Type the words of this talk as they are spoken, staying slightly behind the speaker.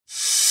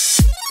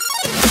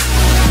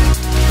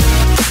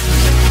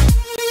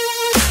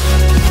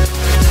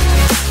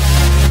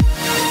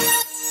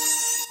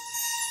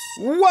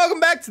Welcome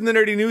back to the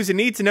nerdy news you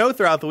need to know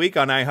throughout the week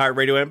on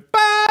iHeartRadio and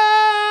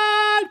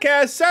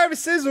podcast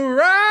services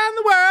around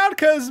the world,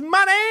 because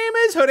my name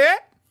is Hoodie.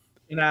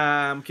 And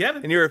I'm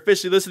Kevin. And you're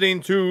officially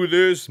listening to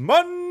this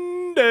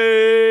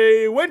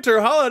Monday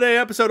winter holiday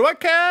episode of what,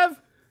 Kev?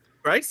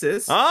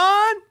 Crisis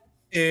On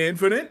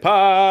Infinite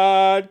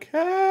Podcast.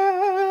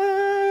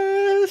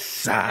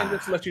 And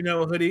just to let you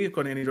know, Hoodie,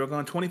 according to Andy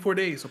Drogon, 24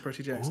 days for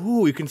Percy Jackson.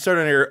 Ooh, you can start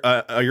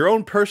on your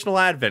own personal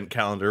advent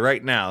calendar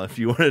right now if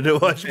you wanted to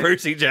watch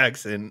Percy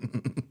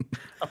Jackson.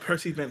 A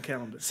Percy event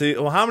calendar. See,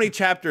 well, how many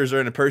chapters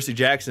are in a Percy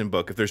Jackson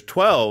book? If there's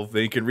 12,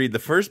 then you can read the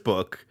first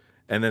book,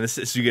 and then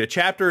so you get a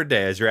chapter a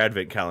day as your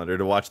advent calendar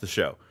to watch the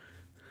show.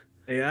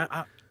 Yeah,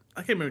 I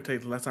can't remember tell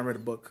you the last time I read a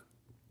book.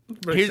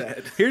 Very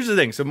sad. Here's the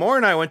thing. So Maura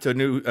and I went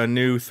to a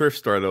new thrift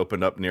store that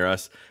opened up near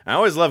us. I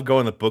always love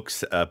going to book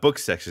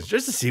sections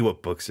just to see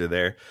what books are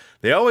there.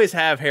 They always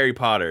have Harry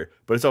Potter,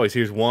 but it's always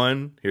here's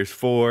 1, here's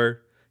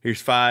 4, here's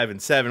 5 and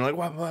 7. I'm like,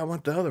 well, I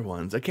want the other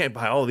ones. I can't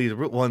buy all these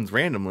ones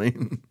randomly.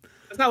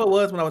 That's not what it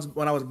was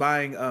when I was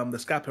buying the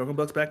Scott Pilgrim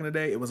books back in the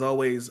day. It was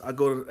always I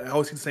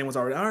always see the same ones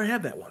already. I already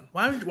have that one.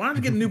 Why don't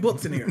you get new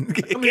books in here?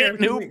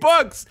 Get new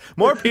books.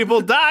 More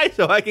people die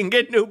so I can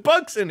get new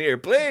books in here,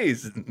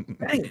 please.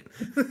 Dang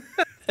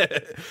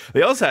it.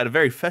 They also had a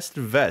very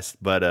festive vest,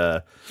 but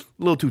a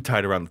little too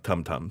tight around the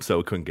tum-tum, so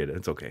we couldn't get it.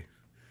 It's okay.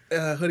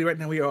 Hoodie, right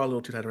now we are all a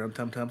little too tight around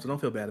tum-tum, so don't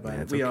feel bad about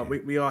it. We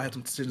all have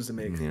some decisions to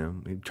make. You know,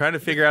 trying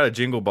to figure out a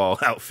Jingle Ball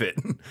outfit,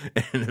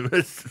 and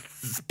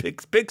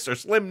pics are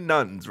slim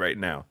nuns right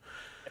now.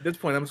 At this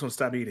point, I'm just going to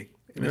stop eating.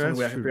 And that's the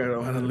way I figure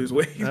out how to lose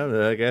weight.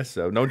 I guess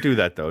so. Don't do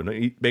that, though.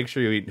 Make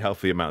sure you eat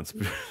healthy amounts.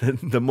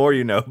 The more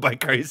you know by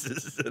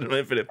Crisis and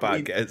Infinite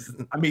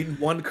Podcast. I'm eating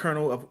 1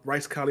 kernel of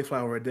rice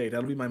cauliflower a day.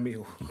 That'll be my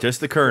meal.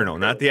 Just the kernel,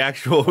 not the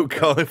actual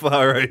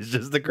cauliflower rice,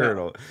 just the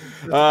kernel.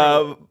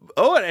 Oh,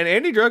 and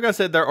Andy Drogon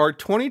said there are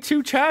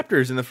 22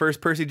 chapters in the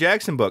first Percy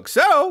Jackson book.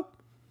 So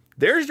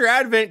there's your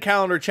advent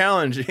calendar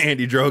challenge,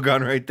 Andy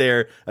Drogon, right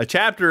there. A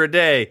chapter a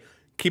day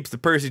keeps the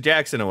Percy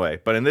Jackson away,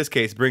 but in this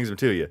case, brings them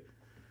to you.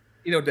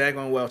 You know,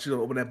 daggone well, she's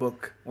gonna open that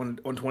book on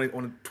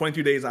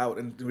 22 days out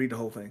and read the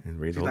whole thing. And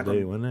read the whole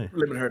day one day.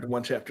 Limit her to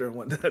 1 chapter in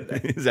 1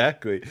 day.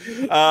 Exactly.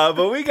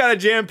 But we got a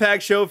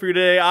jam-packed show for you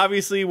today.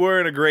 Obviously, we're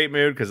in a great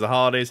mood because the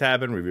holidays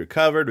happened. We've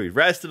recovered. We've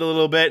rested a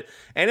little bit,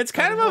 and it's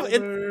kind of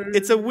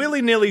it's a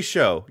willy-nilly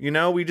show. You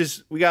know, we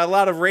got a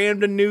lot of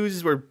random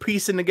news we're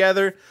piecing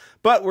together.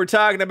 But we're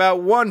talking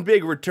about one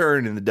big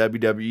return in the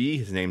WWE.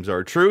 His name's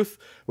R-Truth.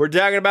 We're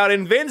talking about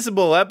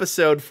Invincible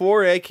episode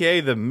 4,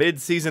 a.k.a. the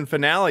mid-season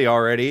finale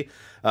already.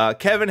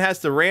 Kevin has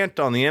to rant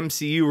on the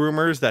MCU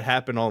rumors that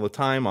happen all the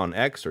time on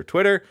X or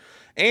Twitter.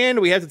 And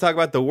we have to talk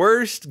about the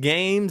worst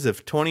games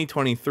of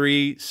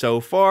 2023 so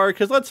far.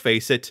 Because let's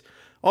face it,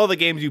 all the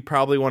games you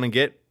probably want to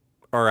get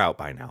are out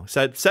by now.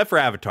 Except for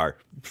Avatar.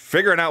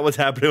 Figuring out what's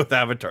happening with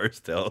Avatar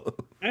still.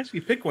 I actually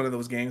picked one of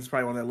those games,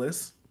 probably on that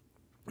list.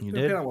 You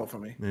did. It pay out well for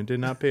me. It did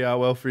not pay out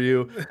well for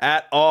you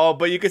at all.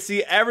 But you can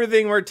see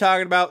everything we're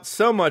talking about,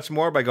 so much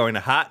more, by going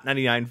to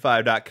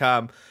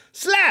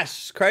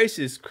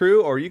hot995.com/Crisis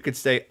Crew, or you could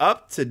stay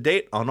up to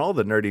date on all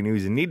the nerdy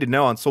news you need to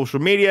know on social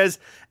medias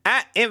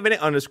at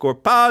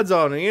 @infinite_pods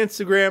on the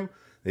Instagram.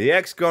 The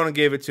X gonna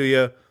give it to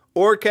you.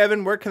 Or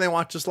Kevin, where can they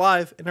watch us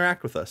live?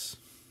 Interact with us.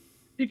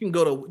 You can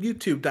go to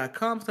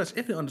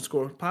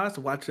youtube.com/infinite_pods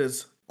to watch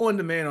us on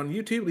demand on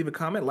YouTube. Leave a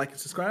comment, like, and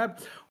subscribe.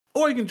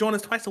 Or you can join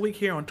us twice a week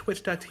here on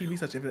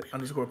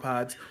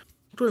twitch.tv/infinite_pods.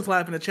 Join us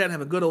live in the chat and have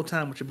a good old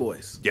time with your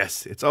boys.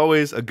 Yes, it's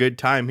always a good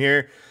time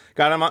here.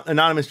 Got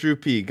Anonymous Drew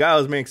P,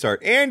 Giles Makesart,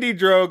 Andy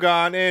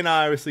Drogon, and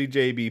obviously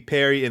JB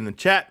Perry in the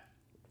chat.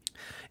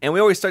 And we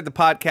always start the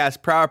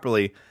podcast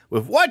properly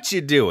with what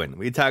you doing.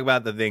 We talk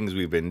about the things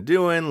we've been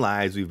doing,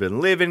 lives we've been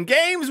living,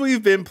 games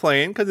we've been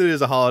playing, because it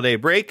is a holiday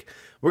break.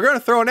 We're going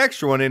to throw an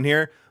extra one in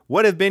here.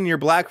 What have been your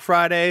Black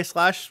Friday /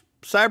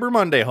 Cyber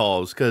Monday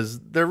hauls,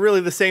 because they're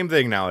really the same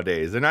thing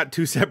nowadays. They're not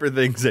two separate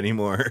things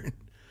anymore. I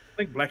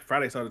think Black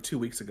Friday started 2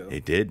 weeks ago.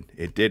 It did.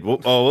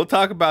 We'll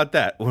talk about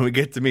that when we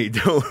get to me.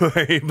 Don't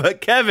worry.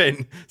 But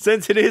Kevin,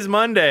 since it is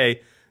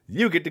Monday,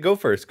 you get to go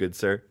first, good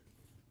sir.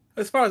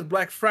 As far as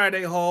Black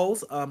Friday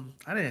hauls, I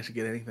didn't actually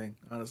get anything,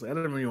 honestly. I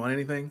didn't really want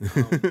anything.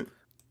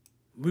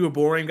 We were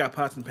boring, got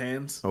pots and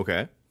pans.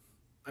 Okay.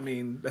 I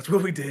mean, that's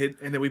what we did.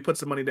 And then we put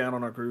some money down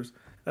on our cruise.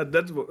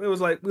 It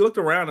was like, we looked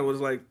around and it was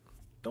like,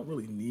 don't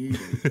really need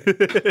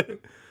anything.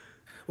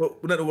 well,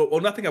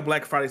 nothing a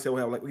Black Friday sale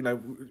will have. Like, you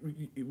know,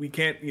 we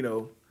can't, you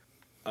know,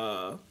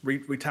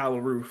 retile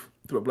a roof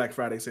through a Black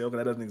Friday sale,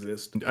 because that doesn't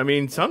exist. I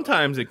mean,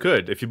 sometimes it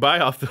could if you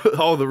buy off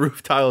all the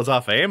roof tiles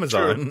off of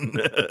Amazon.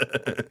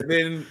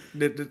 Then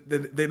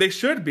they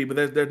should be,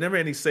 but there's never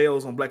any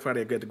sales on Black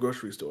Friday at the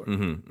grocery store.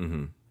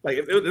 Like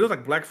it was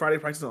like Black Friday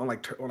prices on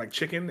like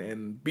chicken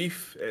and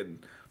beef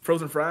and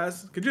frozen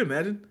fries. Could you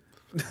imagine?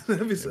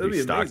 That'd be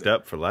stocked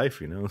up for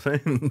life, you know what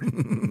I'm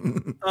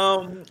saying?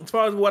 As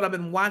far as what I've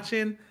been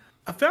watching,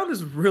 I found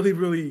this really,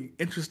 really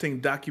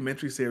interesting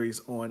documentary series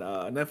on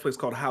Netflix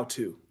called How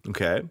To.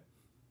 Okay.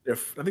 I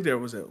think there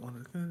was I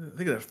think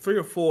there are 3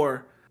 or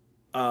 4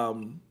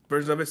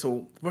 versions of it.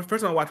 So the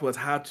first one I watched was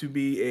How to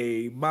Be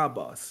a Mob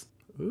Boss.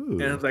 Ooh.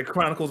 And it's like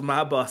chronicles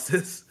mob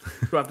bosses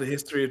throughout the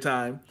history of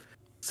time.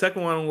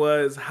 Second one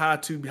was How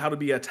to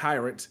Be a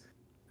Tyrant.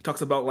 It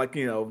talks about like,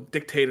 you know,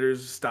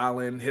 dictators,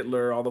 Stalin,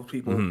 Hitler, all those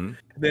people. Mm-hmm.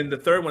 Then the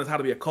third one is How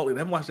to Be a Cult Leader.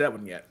 I haven't watched that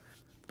one yet.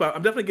 But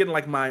I'm definitely getting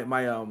like my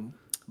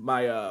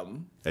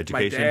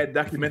dad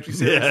documentary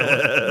series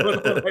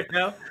right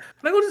now.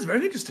 And I go, this is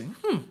very interesting.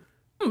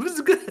 This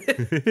is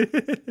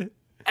good.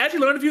 I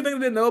actually learned a few things I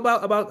didn't know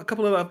about a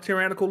couple of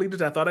tyrannical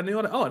leaders I thought I knew.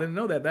 I didn't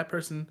know that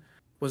person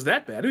was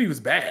that bad. I knew he was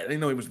bad. I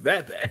didn't know he was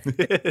that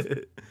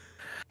bad.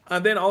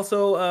 And then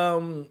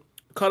also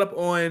caught up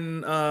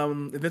on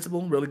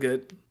Invincible, really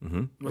good.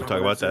 Mm-hmm. We'll talk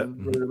about that.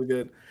 Really, really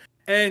good.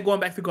 And going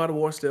back to God of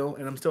War still,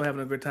 and I'm still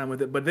having a good time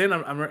with it. But then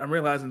I'm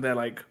realizing that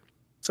like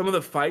some of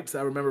the fights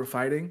I remember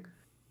fighting,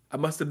 I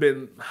must have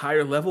been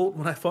higher level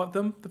when I fought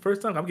them the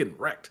first time. I'm getting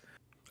wrecked.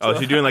 Oh, so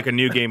you're doing like a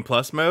new game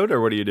plus mode, or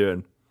what are you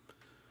doing?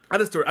 I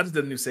just did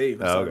a new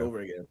save and started over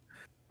again.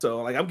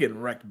 So like I'm getting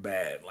wrecked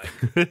bad. Like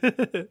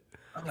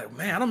I'm like,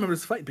 man, I don't remember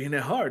this fight being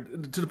that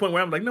hard. To the point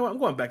where I'm like, no, I'm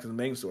going back to the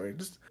main story.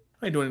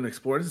 I ain't doing anything to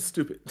explore. This is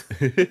stupid.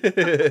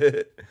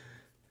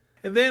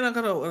 And then I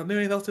gotta do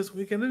anything else this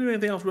weekend. I didn't do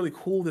anything else really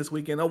cool this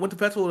weekend. I went to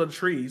Festival of the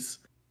Trees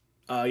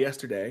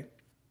yesterday.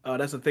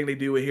 That's the thing they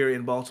do here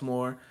in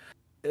Baltimore.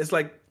 It's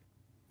like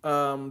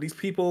these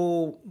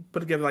people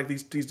put together like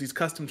these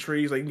custom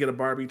trees. Like you can get a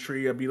Barbie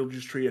tree, a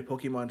Beetlejuice tree, a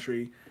Pokemon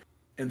tree,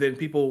 and then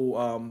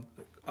people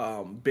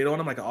bid on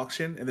them like an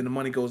auction, and then the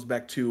money goes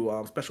back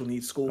to special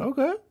needs school.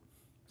 Okay.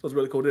 So it's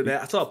really cool. Did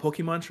that? I saw a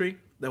Pokemon tree.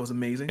 That was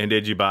amazing. And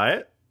did you buy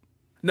it?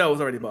 No, it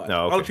was already bought.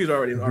 No, okay. All the trees are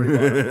already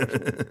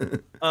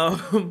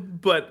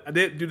bought. But I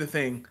did do the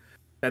thing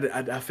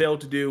that I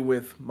failed to do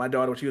with my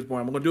daughter when she was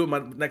born. I'm going to do it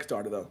with my next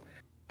daughter, though.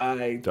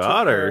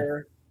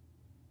 Daughter?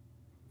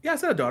 Yeah, I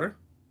said a daughter.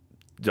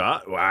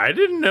 Well, I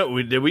didn't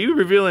know. Did we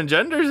revealing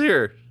genders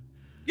here?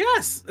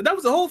 Yes, that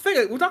was the whole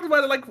thing. We talked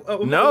about it like...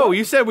 no,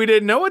 you said we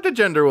didn't know what the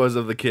gender was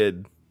of the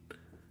kid.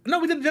 No,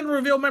 we did a gender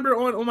reveal, remember,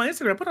 on my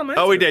Instagram. I put it on my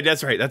Instagram. Oh, we did.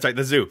 That's right.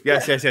 The zoo.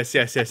 Yes.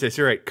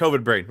 You're right.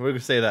 COVID brain. We're going to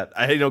say that.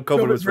 I didn't know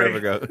COVID was forever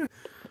ago.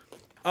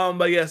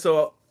 But yeah,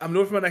 so I'm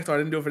doing it for my next one. I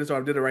didn't do it for this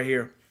one. I did it right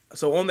here.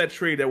 So on that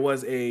tree, there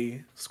was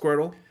a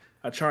Squirtle,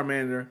 a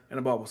Charmander, and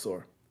a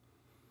Bulbasaur.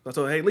 So I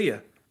told her, hey,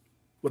 Leah,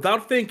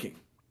 without thinking,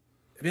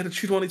 if you had to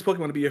choose one of these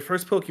Pokemon to be your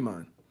first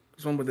Pokemon,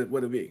 which one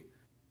would it be?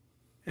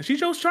 And she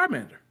chose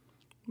Charmander.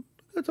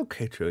 That's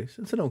okay choice.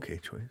 It's an okay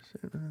choice.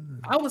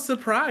 I was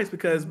surprised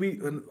because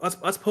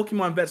us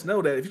Pokemon vets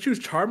know that if you choose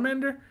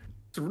Charmander,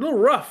 it's a little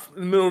rough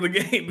in the middle of the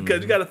game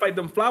because you got to fight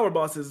them flower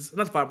bosses,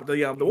 not the flower, but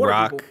the water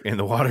Rock people. And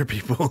the water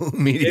people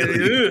immediately.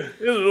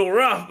 It's a little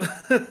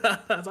rough. So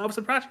I was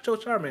surprised she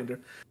chose Charmander.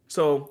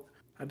 So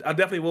I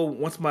definitely will.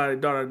 Once my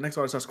next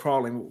daughter starts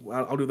crawling,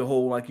 I'll do the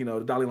whole like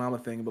the Dalai Lama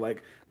thing, but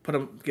like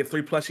get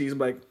 3 plushies and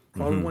be like,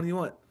 crawl one you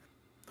want.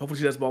 Hopefully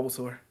she does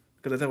Bulbasaur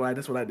because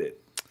that's what I did.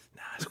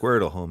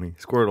 Squirtle, homie.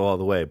 Squirtle all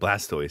the way.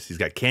 Blastoise. He's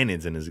got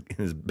cannons in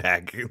his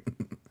back.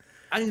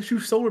 I can shoot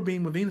Solar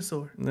Beam with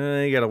Venusaur.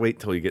 You gotta wait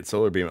till you get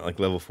Solar Beam at like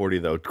level 40,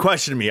 though.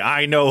 Question me.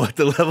 I know what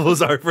the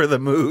levels are for the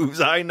moves.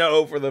 I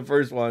know for the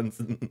first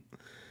ones.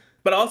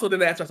 But also,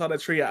 then after I saw that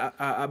tree,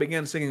 I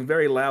began singing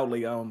very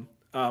loudly.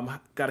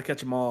 Gotta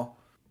catch 'em all,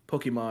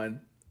 Pokemon.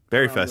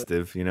 Very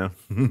festive,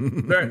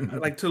 Very,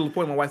 like to the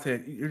point my wife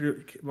said, "You're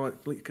a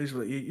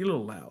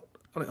little loud."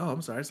 I'm like, "Oh,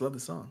 I'm sorry. I just love the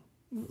song."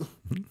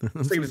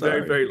 Singing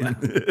very, very loud.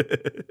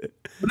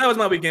 But that was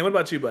my weekend. What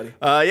about you, buddy?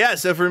 Yeah,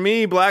 so for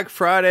me, Black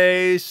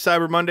Friday,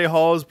 Cyber Monday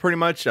hauls, pretty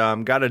much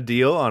got a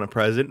deal on a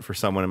present for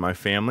someone in my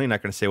family.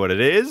 Not going to say what it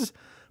is,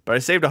 but I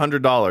saved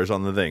 $100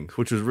 on the things,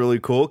 which was really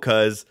cool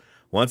because,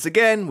 once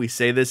again, we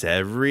say this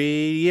every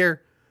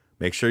year.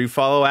 Make sure you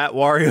follow at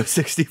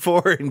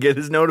Wario64 and get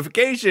his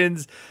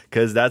notifications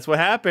because that's what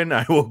happened.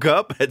 I woke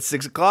up at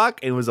 6 o'clock.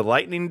 It was a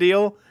lightning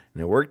deal,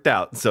 and it worked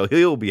out. So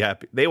he'll be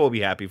happy. They will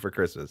be happy for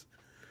Christmas.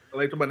 I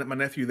like my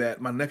nephew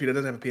that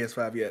doesn't have a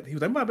PS5 yet. He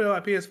was like, "I might be on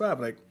my PS5."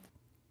 Like,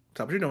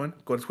 stop what you're doing.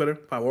 Go to Twitter,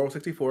 find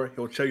Wario64.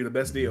 He'll show you the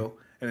best deal,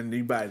 and then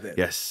you buy that.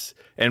 Yes,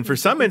 and for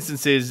some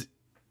instances,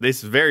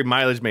 this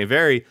mileage may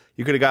vary.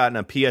 You could have gotten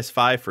a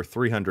PS5 for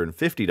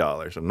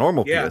 $350, a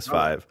normal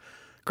PS5.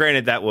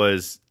 Granted, that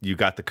was you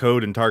got the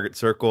code in Target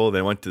Circle,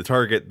 then went to the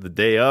Target the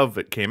day of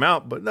it came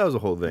out, but that was a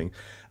whole thing.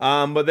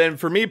 But then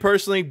for me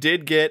personally,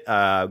 did get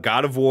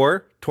God of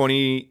War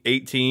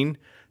 2018.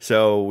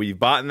 So we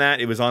bought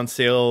that. It was on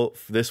sale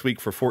this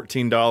week for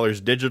 $14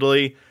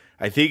 digitally.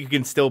 I think you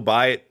can still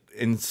buy it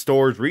in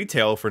stores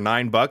retail for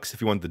 $9 if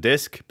you want the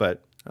disc,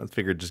 but I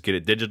figured just get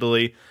it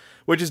digitally,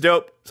 which is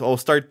dope. So I'll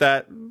start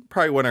that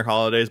probably winter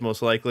holidays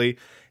most likely.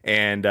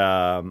 And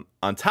on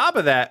top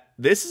of that,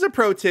 this is a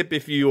pro tip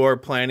if you are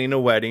planning a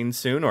wedding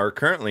soon or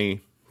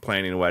currently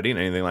planning a wedding,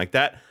 anything like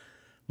that.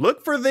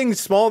 Look for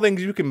small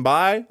things you can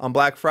buy on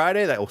Black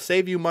Friday that will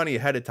save you money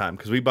ahead of time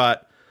because we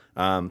bought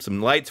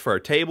some lights for our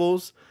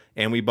tables,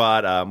 and we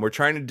bought we're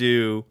trying to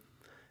do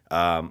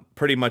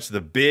pretty much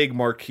the big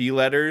marquee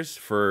letters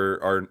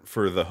for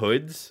the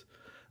hoods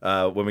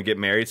when we get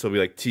married. So it'll be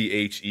like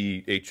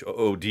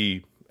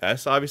THEHOOD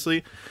S,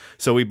 obviously.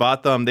 So we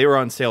bought them. They were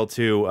on sale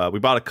too. We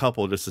bought a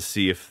couple just to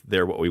see if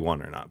they're what we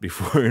want or not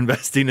before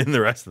investing in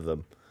the rest of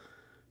them.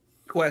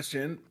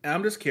 Question.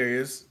 I'm just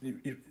curious.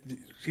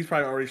 She's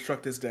probably already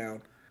struck this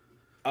down.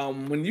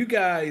 When you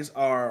guys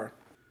are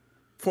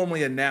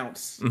formally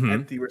announced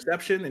at the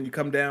reception and you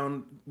come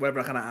down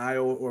whatever kind of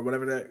aisle or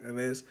whatever that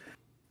is,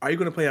 are you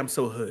going to play I'm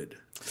So Hood?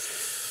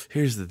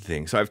 Here's the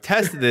thing. So I've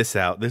tested this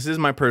out. This is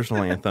my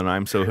personal anthem,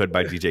 I'm So Hood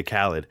by DJ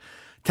Khaled.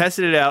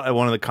 Tested it out at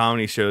one of the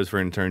comedy shows for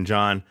intern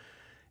John.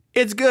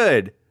 It's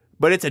good,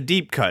 but it's a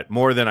deep cut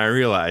more than I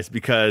realized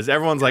because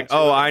everyone's like,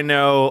 oh, I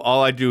know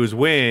All I Do Is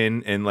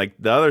Win and like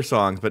the other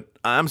songs, but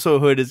I'm So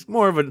Hood is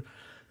more of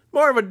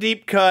a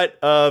deep cut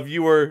of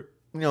you were,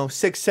 6th,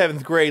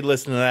 7th grade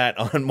listening to that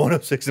on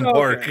 106 and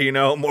Park,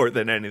 more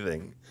than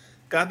anything.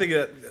 I think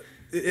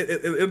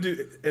it'll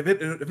do,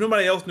 if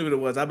nobody else knew what it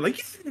was, I'd be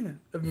like, yeah,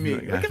 me.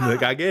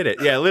 Like, I get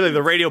it. Yeah, literally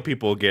the radio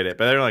people will get it,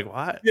 but they're like,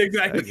 what? Yeah,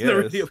 exactly. The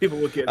radio people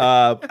will get it.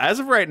 As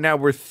of right now,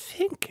 we're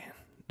thinking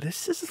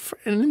this is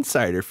an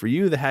insider for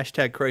you, the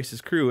hashtag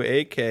Crisis Crew,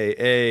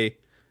 aka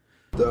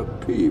the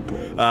people.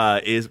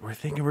 We're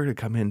thinking we're gonna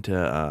come into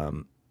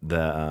damn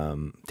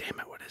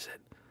it, what is it?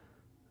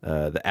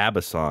 The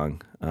ABBA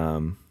song.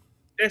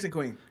 Dancing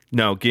Queen.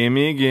 No,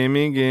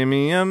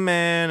 gimme a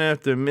man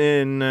after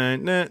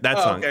midnight. That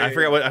song. Okay, I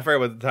forget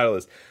what the title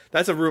is.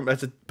 That's a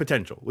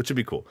potential, which would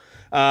be cool.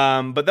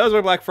 But those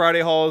are Black Friday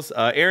hauls.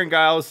 Aaron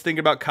Giles thinking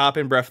about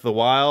copping Breath of the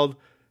Wild.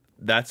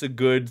 That's a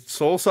good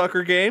soul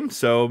sucker game,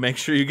 so make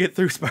sure you get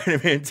through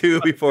Spider-Man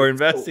 2 before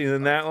investing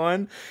in that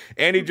one.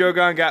 Andy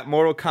Drogon got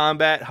Mortal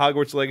Kombat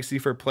Hogwarts Legacy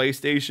for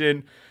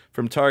PlayStation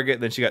from Target.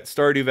 Then she got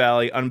Stardew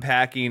Valley,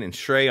 Unpacking, and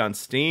Stray on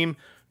Steam.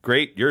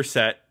 Great, you're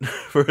set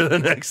for the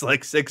next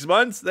 6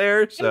 months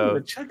there.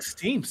 So check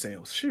Steam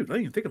sales. Shoot, I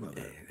didn't even think about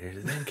that.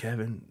 There's the thing,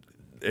 Kevin.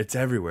 It's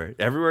everywhere.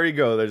 Everywhere you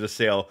go, there's a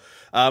sale.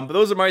 But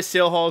those are my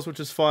sale hauls, which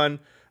is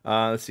fun.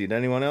 Let's see.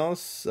 Anyone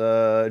else?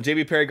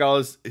 JB Perry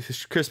got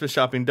his Christmas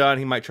shopping done.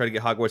 He might try to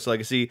get Hogwarts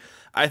Legacy.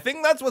 I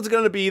think that's what's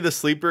going to be the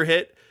sleeper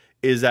hit.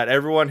 Is that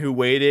everyone who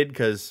waited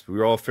because we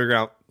were all figuring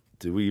out,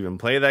 do we even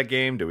play that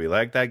game? Do we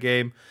like that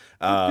game?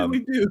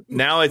 We do.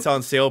 Now it's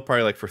on sale,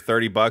 probably for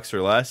 $30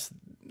 or less.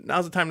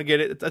 Now's the time to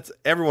get it. That's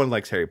everyone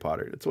likes Harry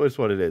Potter. It's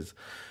what it is.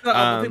 No,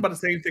 I'm thinking about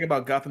the same thing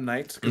about Gotham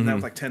Knights because that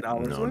was $10.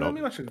 No, well,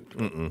 maybe I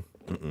should.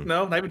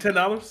 No, not even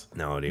 $10.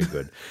 No, it ain't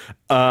good.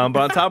 But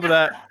on top of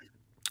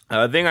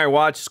that, thing I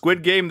watched,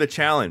 Squid Game: The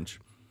Challenge,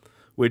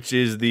 which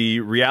is the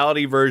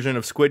reality version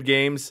of Squid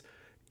Games.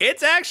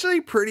 It's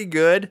actually pretty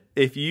good.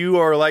 If you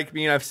are like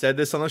me, and I've said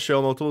this on the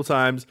show multiple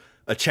times,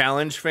 a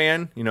challenge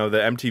fan, the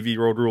MTV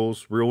Road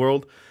Rules Real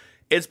World,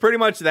 it's pretty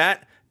much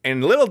that.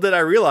 And little did I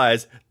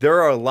realize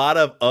there are a lot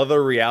of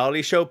other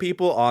reality show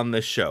people on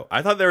this show.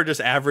 I thought they were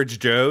just average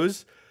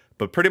Joes,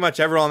 but pretty much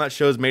everyone on that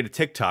show has made a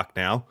TikTok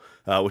now,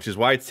 which is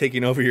why it's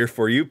taking over your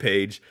For You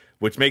page,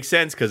 which makes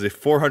sense because if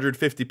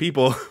 450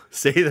 people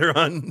say they're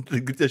on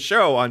the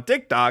show on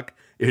TikTok,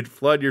 it'd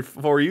flood your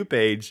For You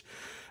page.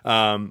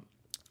 A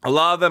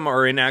lot of them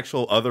are in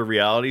actual other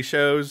reality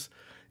shows,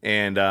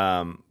 and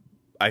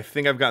I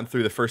think I've gotten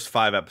through the first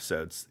 5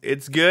 episodes.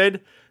 It's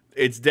good.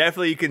 It's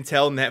definitely, you can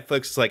tell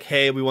Netflix is like,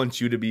 hey, we want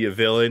you to be a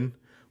villain.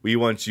 We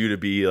want you to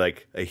be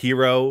like a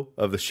hero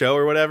of the show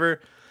or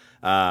whatever.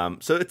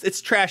 So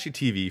it's trashy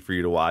TV for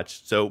you to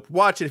watch. So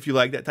watch it if you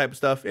like that type of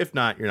stuff. If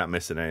not, you're not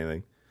missing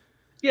anything.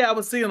 Yeah, I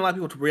was seeing a lot of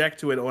people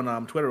react to it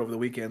on Twitter over the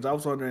weekends. I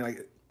was wondering,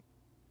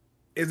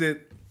 is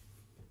it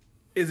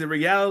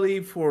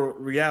reality for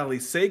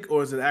reality's sake,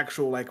 or is it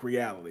actual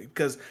reality?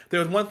 Because there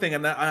was one thing,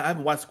 and I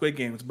haven't watched Squid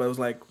Games, but it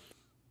was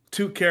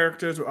 2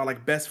 characters are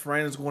best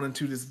friends going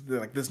into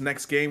this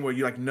next game where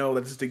you know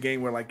that this is the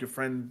game where your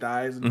friend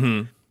dies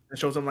and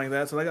show something like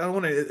that. So I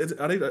wonder,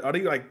 are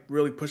they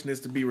really pushing this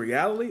to be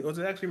reality, or is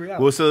it actually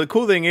reality? Well, so the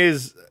cool thing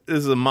is, this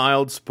is a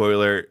mild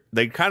spoiler.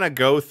 They kind of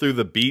go through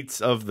the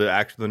beats of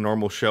the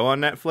normal show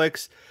on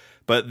Netflix,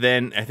 but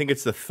then I think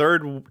it's the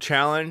 3rd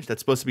challenge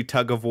that's supposed to be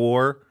tug of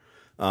war.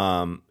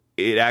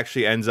 It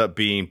actually ends up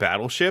being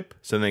Battleship.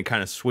 So then they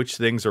kind of switch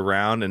things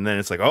around, and then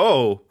it's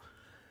oh,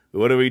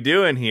 what are we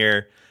doing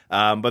here?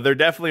 But there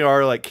definitely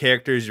are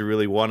characters you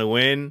really want to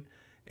win,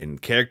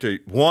 and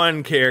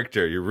one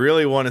character you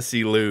really want to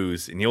see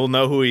lose, and you'll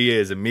know who he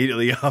is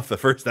immediately off the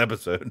first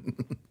episode.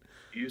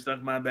 You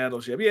stuck my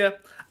Battleship. Yeah,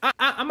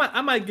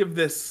 I might give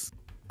this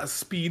a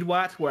speed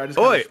watch where I just.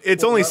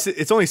 It's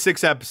only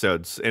 6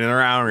 episodes and an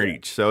hour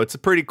each, so it's a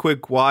pretty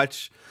quick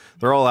watch.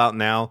 They're all out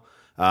now,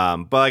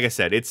 but like I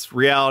said, it's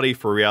reality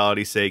for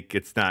reality's sake.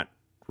 It's not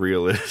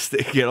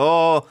realistic at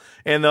all,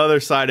 and the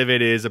other side of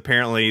it is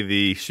apparently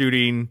the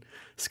shooting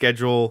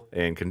schedule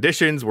and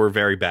conditions were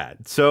very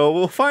bad. So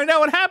we'll find out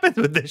what happens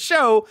with this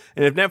show,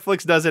 and if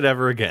Netflix does it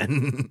ever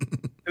again.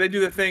 They do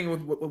the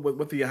thing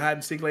with the hide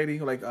and seek lady,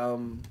 the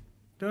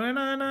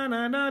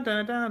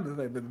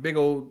big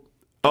old.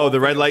 Oh, the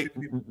red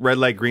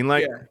light, green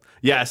light.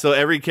 Yeah. So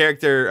every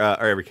contestant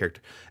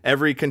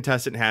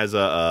has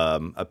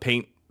a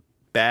paint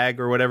bag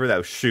or whatever that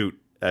will shoot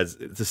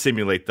to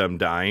simulate them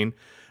dying.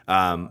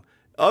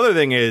 Other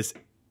thing is,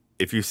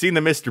 if you've seen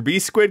the Mr.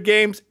 Beast Squid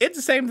Games, it's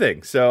the same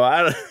thing. So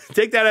I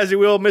take that as you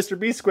will. Mr.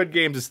 Beast Squid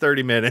Games is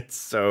 30 minutes.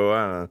 So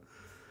I don't know.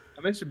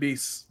 Mr.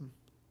 Beast.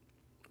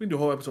 We can do a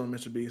whole episode on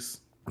Mr.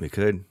 Beast. We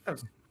could.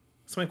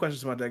 So many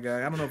questions about that guy.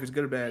 I don't know if he's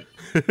good or bad.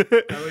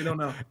 I really don't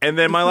know. And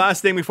then my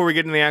last thing before we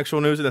get into the actual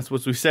news, and that's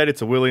what we said,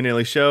 it's a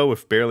willy-nilly show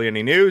with barely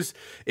any news,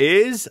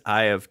 is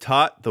I have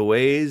taught the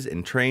ways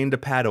and trained a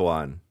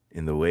Padawan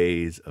in the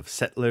ways of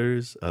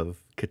Settlers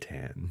of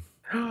Catan.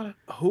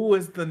 Who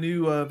is the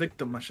new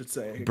victim, I should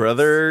say?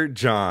 Brother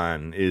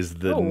John is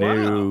the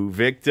new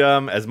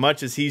victim. As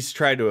much as he's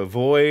tried to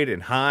avoid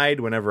and hide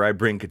whenever I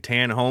bring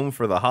Catan home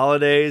for the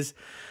holidays,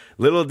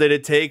 little did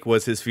it take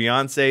was his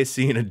fiance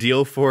seeing a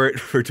deal for it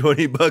for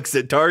 $20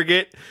 at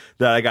Target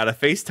that I got a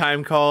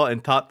FaceTime call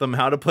and taught them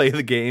how to play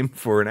the game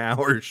for an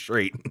hour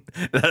straight.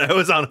 That I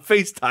was on a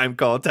FaceTime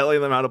call telling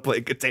them how to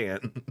play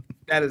Catan.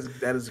 That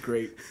is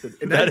great.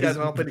 And that guys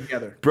all play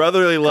together.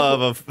 Brotherly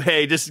love of,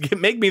 hey, just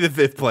make me the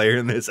fifth player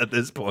in this at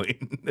this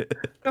point.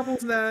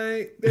 Couples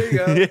night. There you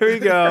go. There we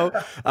go.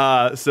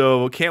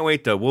 So can't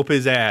wait to whoop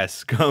his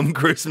ass come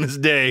Christmas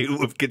Day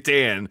with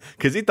Catan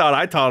because he thought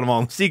I taught him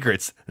all the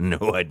secrets.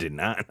 No, I did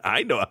not.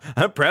 I know.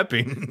 I'm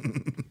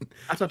prepping.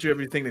 I taught you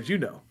everything that you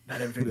know,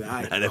 not everything that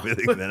I know. Not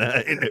everything that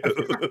I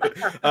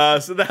know.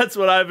 So that's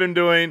what I've been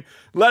doing.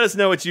 Let us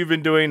know what you've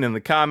been doing in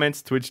the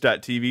comments,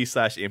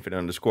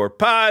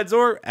 twitch.tv/infant_pods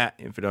or at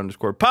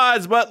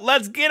infant_pods. But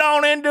let's get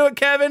on into it,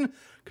 Kevin,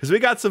 because we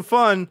got some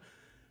fun,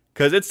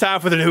 because it's time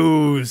for the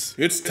news.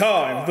 It's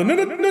time for the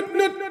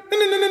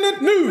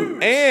news.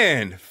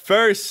 And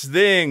first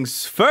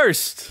things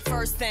first.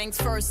 First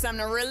things first, I'm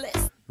the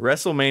realist.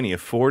 WrestleMania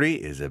 40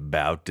 is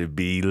about to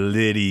be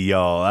litty,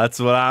 y'all. That's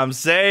what I'm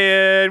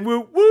saying.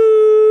 Woo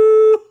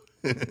woo!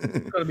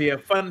 It's going to be a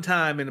fun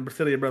time in the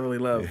Brazilian brotherly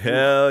love.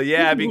 Hell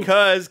yeah,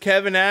 because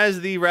Kevin, as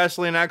the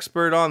wrestling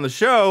expert on the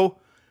show,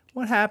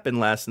 what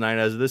happened last night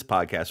as of this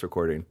podcast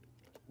recording?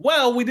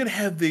 Well, we did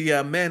have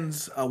the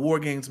men's War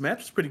Games match.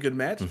 It's a pretty good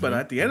match. But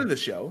at the end of the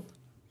show,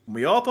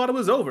 we all thought it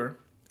was over.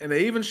 And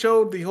they even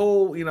showed the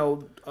whole,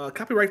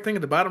 copyright thing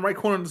at the bottom right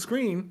corner of the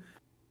screen.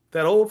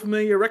 That old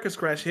familiar record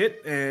scratch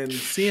hit, and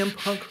CM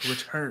Punk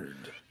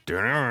returned. Look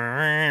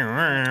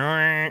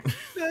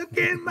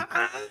in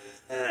my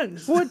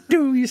eyes. What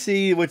do you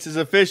see? Which is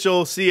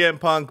official. CM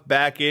Punk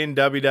back in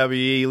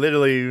WWE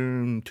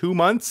literally 2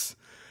 months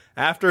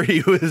after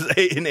he was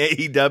in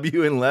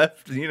AEW and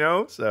left,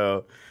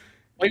 so.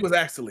 Well, he was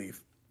asked to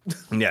leave.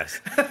 Yes.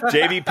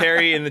 JB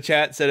Perry in the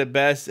chat said it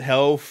best.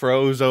 Hell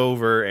froze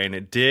over, and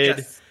it did.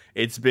 Yes.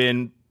 It's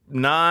been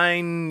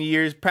 9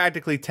 years,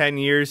 practically 10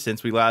 years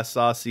since we last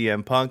saw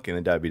CM Punk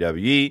in the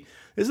WWE.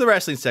 This is the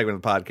wrestling segment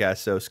of the podcast,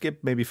 so skip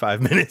maybe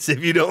 5 minutes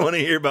if you don't want to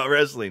hear about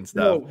wrestling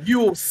stuff. No, you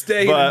will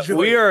stay. But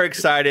we are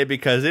excited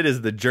because it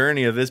is the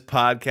journey of this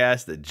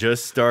podcast that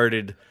just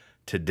started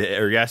today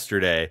or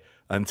yesterday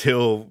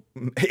until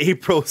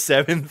April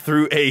 7th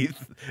through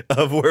 8th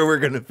of where we're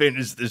going to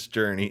finish this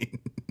journey.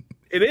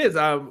 It is.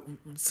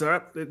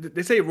 So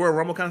they say Royal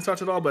Rumble kind of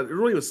starts it all, but it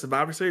really was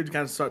Survivor Series. You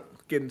kind of start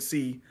getting to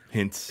see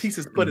hints,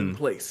 pieces put in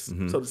place,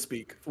 so to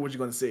speak, for what you're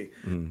going to see.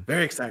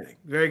 Very exciting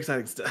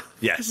stuff.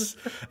 Yes.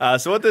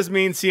 So what this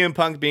means, CM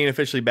Punk being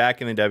officially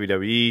back in the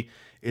WWE,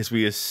 is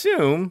we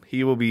assume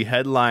he will be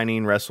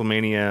headlining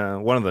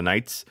WrestleMania one of the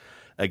nights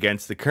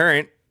against the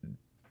current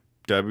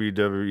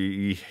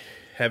WWE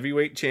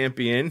heavyweight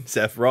champion,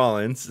 Seth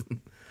Rollins.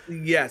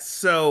 Yes.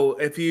 So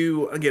if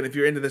you're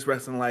into this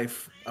wrestling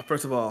life,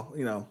 first of all,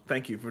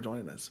 thank you for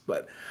joining us.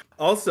 But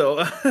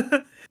also,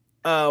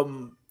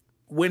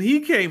 when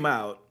he came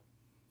out,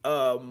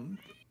 of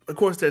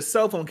course, there's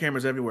cell phone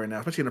cameras everywhere now,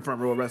 especially in the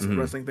front row of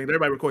wrestling thing.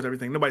 Everybody records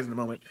everything. Nobody's in the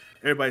moment.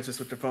 Everybody's just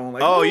with their phone.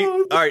 Like, all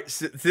right.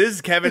 So this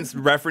is Kevin's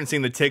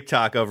referencing the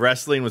TikTok of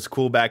wrestling was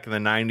cool back in the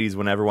 90s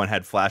when everyone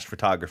had flash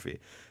photography.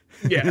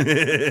 Yeah.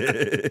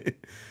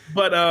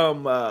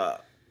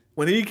 But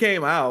when he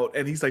came out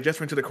and he's like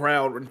gesturing to the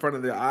crowd in front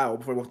of the aisle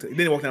before he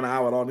didn't walk down the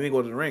aisle at all. He didn't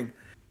go to the ring.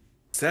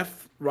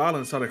 Seth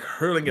Rollins started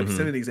hurling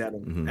obscenities at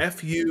him.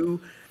 F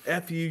you,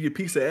 you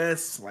piece of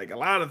S, like a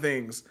lot of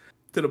things,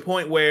 to the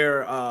point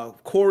where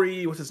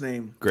Corey, what's his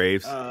name?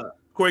 Graves.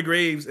 Corey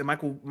Graves and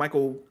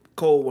Michael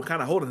Cole were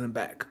kind of holding him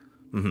back.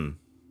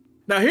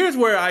 Now here's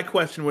where I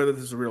question whether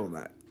this is real or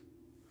not.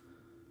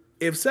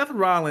 If Seth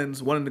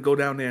Rollins wanted to go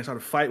down there and start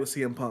a fight with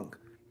CM Punk,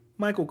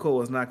 Michael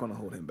Cole is not going to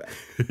hold him back.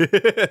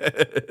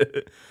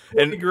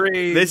 And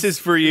this is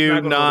for you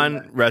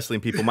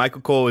non-wrestling people. Michael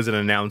Cole is an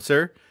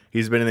announcer.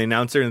 He's been an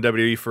announcer in the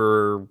WWE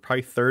for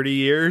probably 30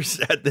 years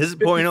at this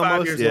point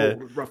almost. Years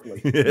old, roughly.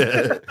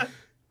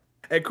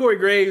 And Corey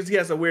Graves, he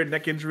has a weird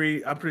neck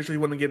injury. I'm pretty sure he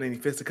wouldn't get any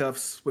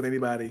fisticuffs with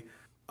anybody.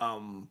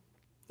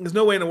 There's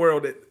no way in the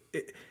world that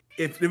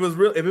if it was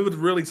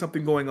really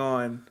something going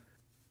on,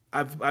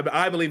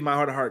 I believe in my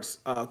heart of hearts,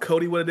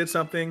 Cody would have did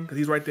something because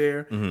he's right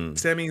there.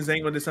 Sami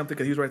Zayn would have did something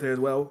because he's right there as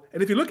well.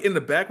 And if you look in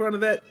the background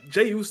of that,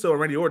 Jey Uso and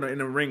Randy Orton are in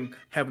the ring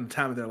having the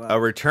time of their lives. A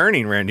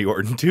returning Randy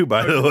Orton too,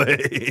 by the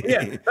way.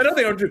 Yeah, another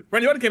thing,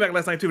 Randy Orton came back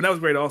last night too, and that was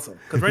great also.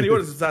 Because Randy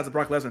Orton's the size of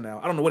Brock Lesnar now.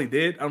 I don't know what he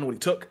did. I don't know what he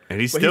took. And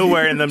he's still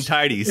wearing them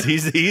tighties.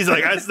 He's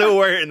like, I still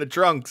wear it in the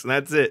trunks, and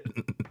that's it.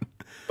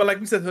 But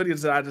like we said, Hoodie,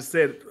 I just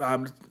said,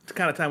 the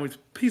kind of time we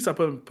piece up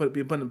being put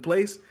in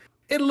place.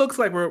 It looks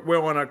like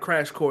we're on a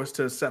crash course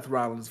to Seth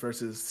Rollins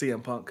versus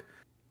CM Punk,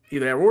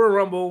 either at Royal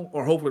Rumble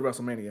or hopefully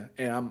WrestleMania.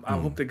 And I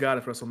hope to God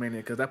it's WrestleMania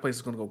because that place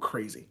is going to go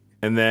crazy.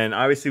 And then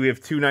obviously we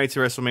have 2 nights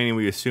of WrestleMania.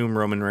 We assume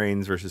Roman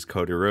Reigns versus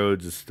Cody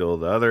Rhodes is still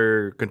the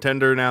other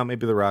contender now.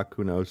 Maybe The Rock,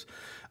 who knows?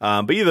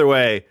 But either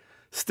way,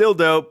 still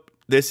dope.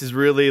 This is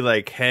really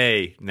like,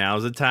 hey,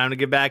 now's the time to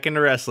get back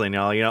into wrestling,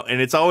 y'all. You know, and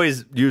it's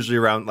always usually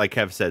around, like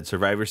Kev said,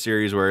 Survivor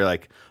Series, where you're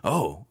like,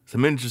 oh,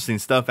 some interesting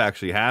stuff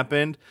actually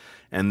happened.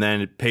 And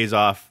then it pays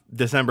off.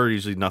 December,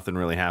 usually nothing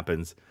really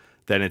happens.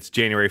 Then it's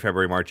January,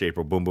 February, March,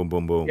 April. Boom, boom,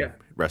 boom, boom. Yeah.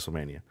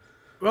 WrestleMania.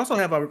 We also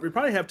have, we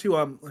probably have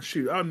 2,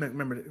 shoot, I don't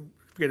remember,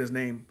 forget his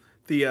name.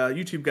 The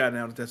YouTube guy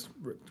now that's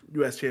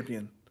U.S.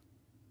 champion.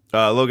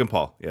 Logan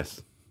Paul,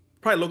 yes.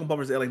 Probably Logan Paul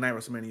versus LA Knight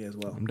WrestleMania as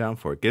well. I'm down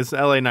for it. Gives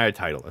LA Knight a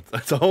title.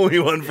 That's the only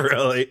one for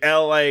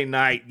LA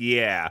Knight,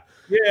 yeah.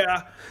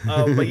 Yeah.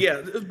 But yeah,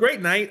 it was a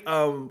great night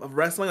of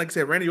wrestling. Like I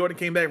said, Randy Orton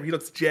came back. He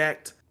looks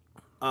jacked.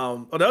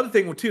 The other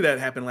thing too that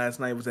happened last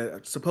night was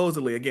that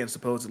supposedly,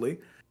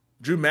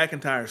 Drew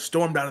McIntyre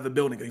stormed out of the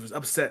building because he was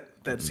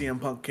upset that CM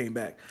Punk came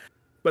back.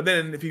 But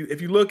then if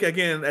you look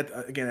again at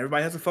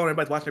everybody has a phone,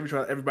 everybody's watching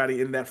everybody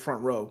in that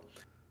front row.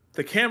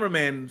 The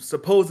cameraman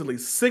supposedly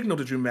signaled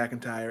to Drew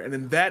McIntyre, and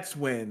then that's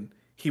when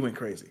he went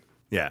crazy.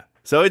 Yeah.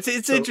 So it's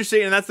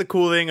interesting, and that's the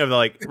cool thing of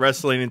like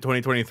wrestling in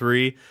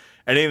 2023.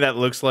 Anything that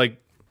looks like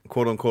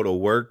quote unquote a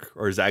work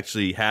or is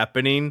actually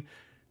happening,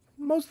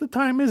 most of the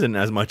time isn't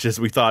as much as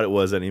we thought it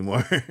was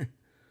anymore.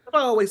 I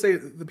always say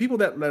the people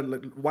that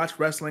watch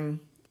wrestling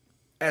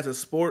as a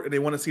sport and they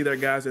want to see their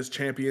guys as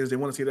champions, they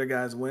want to see their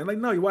guys win. Like,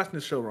 no, you're watching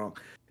this show wrong.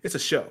 It's a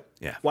show.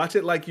 Yeah. Watch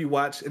it like you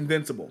watch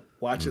Invincible.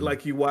 Watch it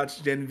like you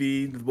watch Gen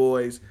V, The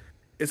Boys.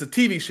 It's a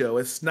TV show.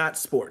 It's not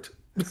sport.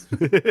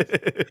 But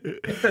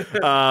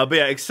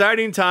yeah,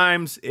 exciting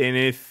times. And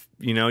if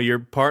you know your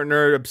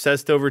partner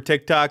obsessed over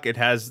TikTok, it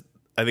has.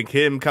 I think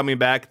him coming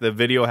back. The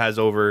video has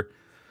over.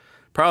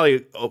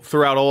 Probably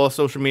throughout all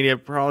social media,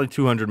 probably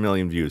 200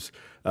 million views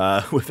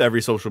with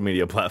every social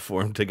media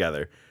platform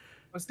together.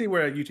 Let's see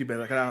where YouTube is.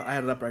 Like I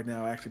had it up right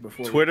now, actually.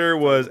 Before Twitter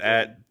was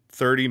at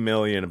 30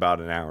 million about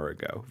an hour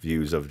ago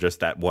views of just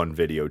that one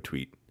video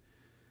tweet.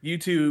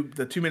 YouTube,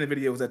 the 2-minute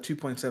video was at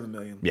 2.7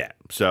 million. Yeah,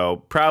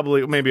 so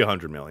probably maybe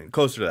 100 million,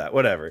 closer to that,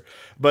 whatever.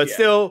 But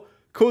still,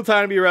 cool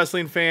time to be a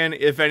wrestling fan.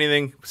 If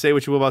anything, say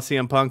what you will about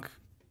CM Punk.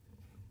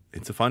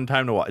 It's a fun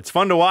time to watch. It's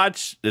fun to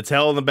watch. It's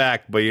hell in the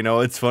back, but you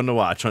know it's fun to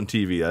watch on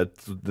TV.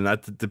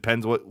 That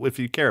depends if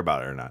you care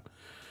about it or not.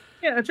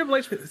 Yeah, and Triple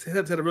H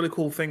had a really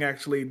cool thing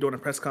actually during a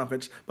press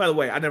conference. By the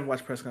way, I never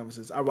watched press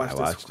conferences. I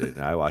watched it.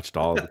 I watched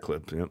all the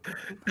clips. Yep.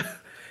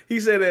 He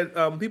said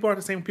that people aren't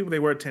the same people they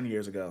were 10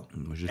 years ago.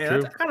 Which is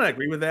and true. I kind of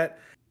agree with that.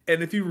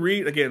 And if you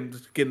read, again,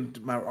 getting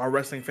our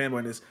wrestling fanboy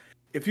in this,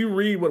 if you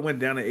read what went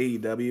down at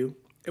AEW,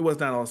 it was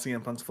not all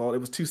CM Punk's fault. It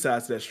was two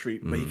sides to that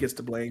street, but he gets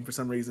to blame for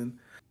some reason.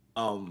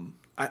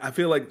 I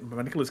feel like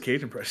my Nicolas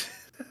Cage impression.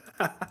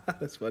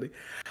 That's funny.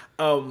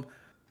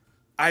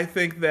 I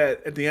think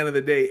that at the end of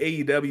the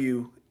day,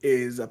 AEW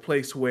is a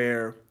place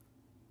where,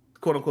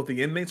 quote unquote,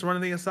 the inmates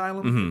running the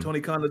asylum.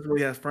 Tony Khan doesn't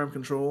really have firm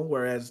control,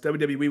 whereas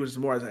WWE, which is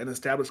more as an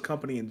established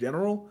company in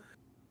general,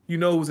 you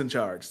know who's in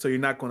charge. So you're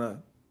not gonna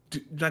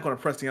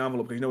press the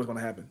envelope because you know what's gonna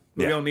happen.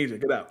 We don't need you.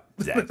 Get out.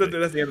 Exactly.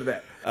 That's the end of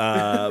that.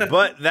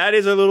 But that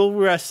is a little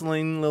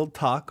little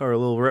talk, or a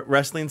little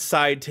wrestling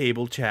side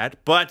table chat.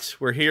 But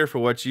we're here for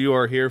what you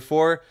are here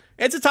for.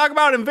 It's to talk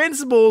about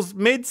Invincible's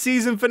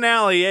mid-season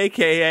finale,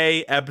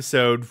 a.k.a.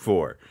 Episode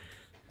 4.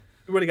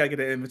 We really got to get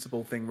the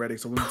Invincible thing ready,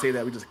 so when we say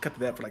that, we just cut to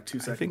that for like 2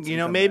 seconds. I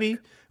think, maybe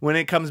when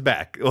it comes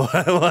back, we'll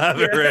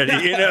have it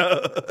ready,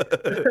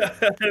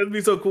 It'd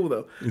be so cool,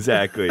 though.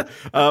 Exactly.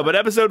 But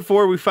Episode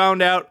 4, we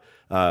found out,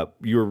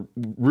 you were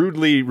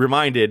rudely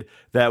reminded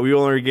that we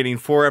only are getting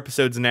 4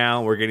 episodes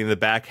now. We're getting the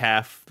back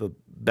half, the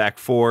back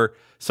 4,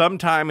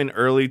 sometime in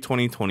early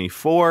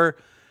 2024.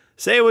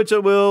 Say what you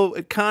will,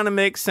 it kind of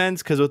makes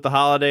sense because with the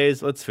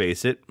holidays, let's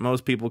face it,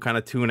 most people kind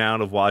of tune out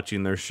of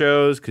watching their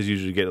shows because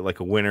usually you get like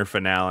a winter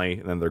finale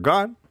and then they're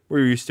gone.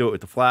 We're used to it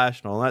with The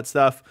Flash and all that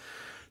stuff.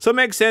 So it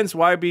makes sense.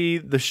 Why be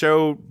the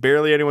show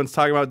barely anyone's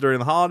talking about during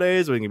the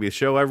holidays when it can be a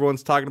show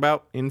everyone's talking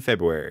about in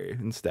February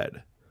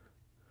instead?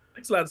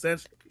 Makes a lot of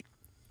sense.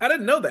 I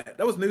didn't know that.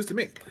 That was news to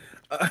me.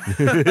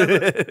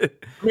 I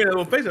mean, a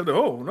little face up there.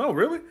 Oh, no,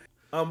 really?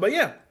 But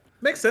yeah,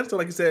 makes sense. So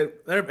like you said,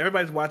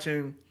 everybody's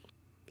watching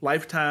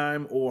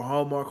Lifetime or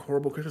Hallmark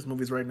horrible Christmas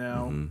movies right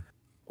now.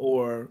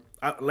 Or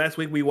last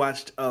week we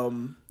watched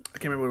I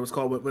can't remember what it was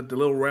called, but the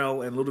Lil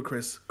Rel and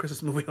Ludacris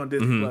Christmas movie on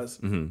Disney Plus.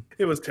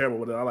 It was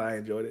terrible, but I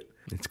enjoyed it.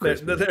 It's That's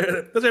Christmas.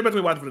 everybody's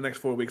been watching for the next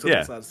 4 weeks. So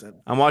Yeah. that's sense.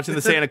 I'm watching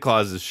the Santa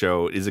Claus's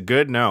show. Is it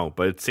good? No,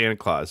 but it's Santa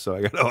Claus, so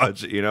I gotta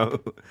watch it.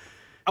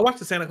 I watched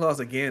the Santa Claus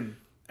again,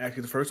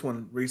 actually the first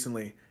one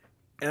recently,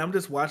 and I'm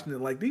just watching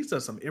it like these are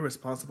some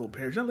irresponsible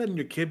parents. You're not letting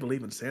your kid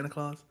believe in Santa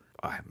Claus.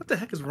 What the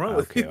heck is wrong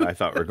with you? I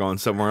thought we were going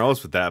somewhere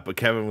else with that, but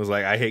Kevin was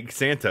like, "I hate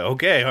Santa."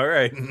 Okay, all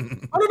right.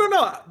 Oh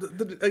no.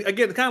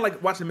 Again, kind of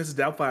like watching Mrs.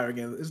 Doubtfire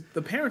again.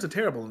 The parents are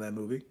terrible in that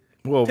movie.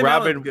 Well, Tim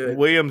Allen's Robin good.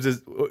 Williams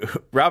is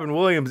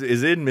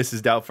in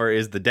Mrs. Doubtfire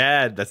is the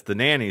dad. That's the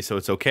nanny, so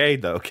it's okay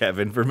though,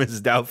 Kevin, for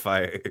Mrs.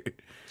 Doubtfire.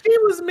 She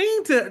was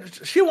mean to.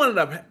 He wanted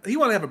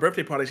to have a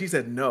birthday party. She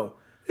said no.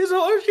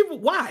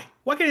 Why?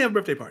 Why can't he have a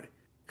birthday party?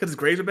 Because his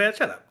grades are bad.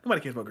 Shut up.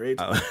 Nobody cares about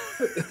grades. All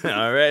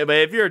right, but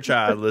if you're a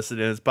child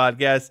listening to this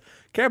podcast,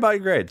 care about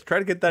your grades. Try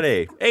to get that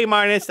A. A-.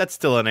 That's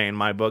still an A in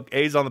my book.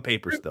 A's on the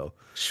paper still.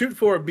 Shoot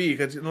for a B,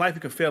 because in life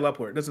you can fail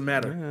upward. It doesn't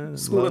matter.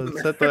 School doesn't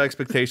matter. Set the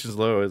expectations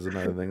low is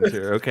another thing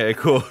too. Okay,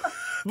 cool.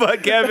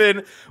 But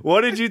Kevin,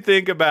 what did you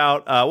think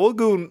about? We'll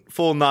go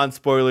full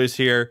non-spoilers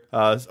here,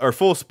 or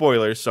full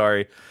spoilers.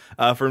 Sorry,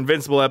 for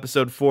Invincible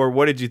episode 4.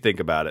 What did you think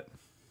about it?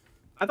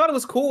 I thought it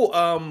was cool.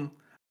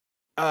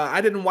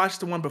 I didn't watch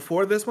the one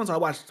before this one, so I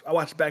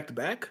watched back to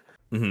back,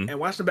 and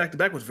watching back to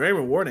back was very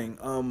rewarding.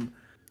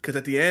 Because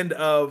at the end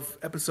of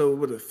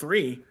episode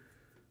 3,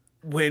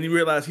 when he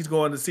realized he's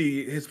going to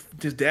see his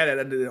dad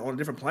on a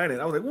different planet,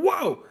 I was like,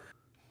 whoa!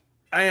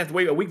 I didn't have to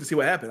wait a week to see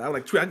what happened. I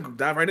was like, I can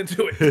dive right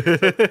into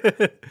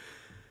it.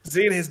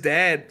 Seeing his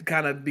dad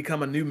kind of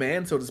become a new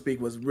man, so to speak,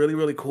 was really,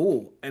 really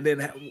cool. And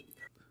then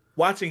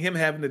watching him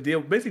having to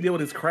deal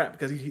with his crap,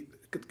 because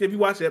if you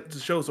watch the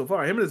show so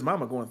far, him and his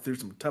mom are going through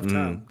some tough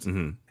times,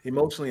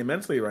 emotionally and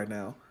mentally right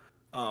now.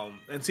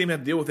 And seeing him have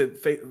to deal with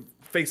it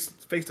face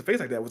to face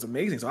like that was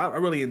amazing. So I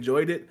really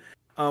enjoyed it.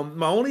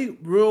 My only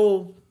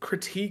real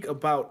critique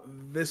about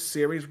this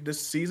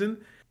season,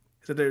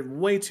 is that there are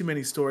way too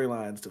many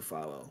storylines to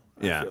follow.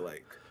 I feel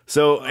like.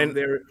 So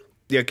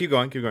keep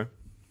going.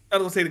 I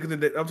was gonna say, because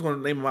I was gonna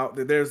name them out.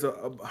 There's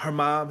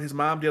his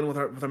mom dealing with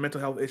her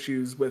mental health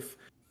issues with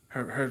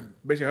her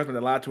basically her husband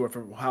that lied to her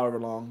for however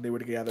long they were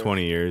together.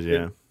 20 years,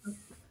 yeah.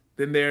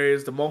 Then there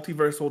is the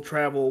multiversal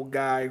travel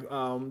guy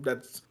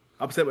that's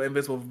upset with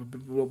Invincible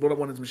blowing up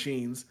one of his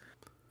machines.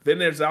 Then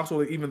there's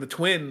also even the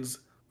twins.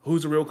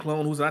 Who's the real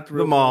clone? Who's not the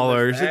real clone? The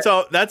Maulers.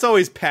 Maulers. That's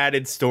always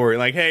padded story.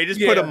 Like, hey, just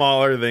put a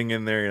Mauler thing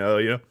in there,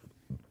 you know.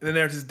 And then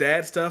there's his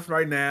dad stuff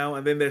right now,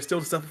 and then there's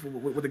still stuff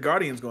with the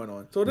Guardians going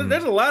on. So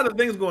there's a lot of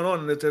things going on,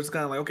 and it's just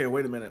kind of like, okay,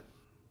 wait a minute.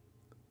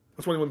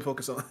 That's what you want me to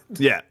focus on.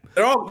 Yeah,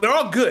 they're all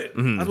good.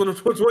 That's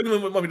what you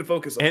want me to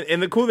focus on.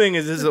 And the cool thing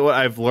is, this is what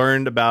I've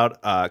learned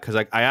about, because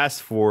I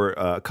asked for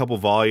a couple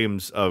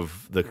volumes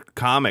of the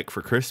comic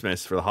for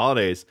Christmas for the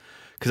holidays,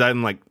 because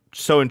I'm like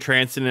so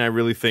entranced in it. I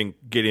really think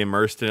getting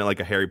immersed in it like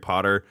a Harry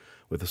Potter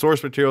with the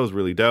source material is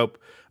really dope.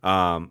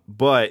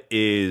 But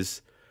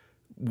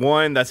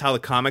that's how the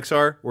comics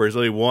are, whereas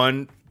only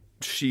one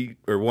sheet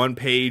or one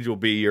page will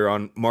be you're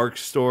on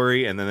Mark's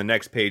story, and then the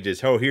next page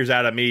is, oh, here's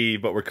Adam Eve,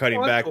 but we're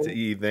cutting back to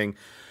Eve thing.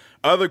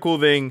 Other cool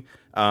thing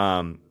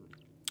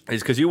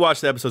is because you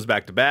watched the episodes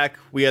back to back,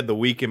 we had the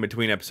week in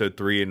between episode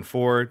 3 and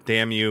 4.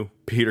 Damn you,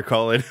 Peter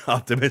Cullen,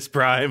 Optimus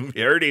Prime,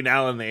 Already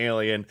Now in the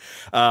Alien.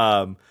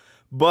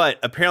 But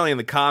apparently in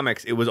the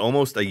comics, it was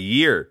almost a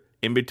year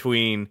in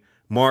between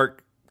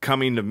Mark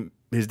coming to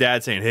his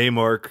dad saying, hey,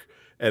 Mark,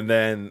 and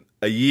then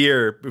a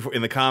year before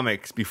in the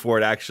comics before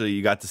it actually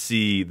you got to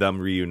see them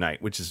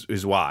reunite, which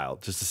is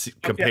wild just to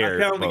compare.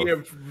 I counted the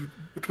year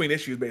between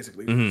issues,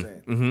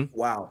 basically.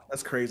 Wow,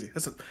 that's crazy.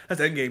 That's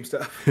endgame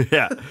stuff.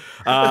 Yeah,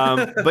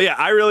 but yeah,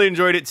 I really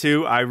enjoyed it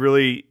too. I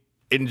really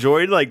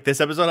enjoyed like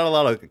this episode had a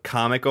lot of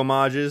comic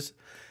homages,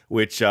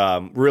 which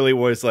really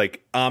was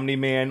like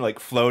Omni-Man like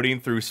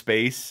floating through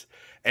space,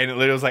 and it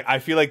was like I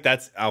feel like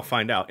I'll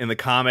find out in the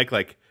comic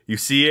like. You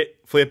see it,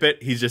 flip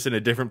it, he's just in a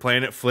different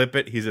planet, flip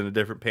it, he's in a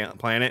different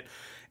planet.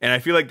 And I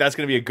feel like that's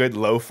going to be a good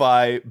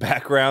lo-fi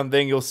background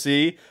thing you'll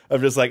see of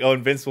just like,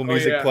 Invincible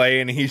music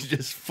playing and he's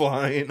just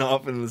flying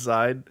off in the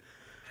side.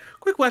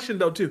 Quick question,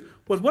 though, too.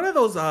 Was one of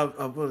those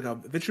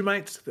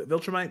Viltrumites,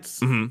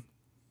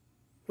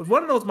 was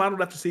one of those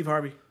modeled after Steve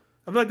Harvey?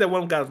 I feel like that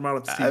one guy was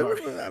modeled after Steve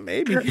Harvey.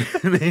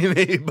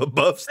 Maybe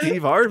above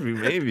Steve Harvey,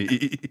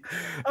 maybe.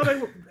 I was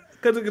like,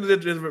 because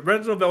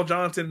Reginald Bell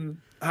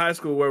Johnson High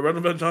School, where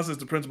Reginald Bell Johnson is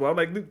the principal. I'm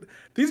like,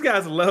 these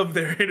guys love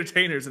their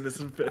entertainers, and this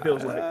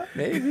feels like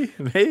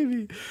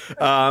maybe.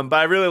 But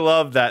I really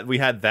love that we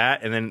had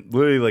that, and then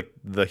literally like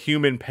the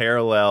human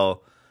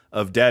parallel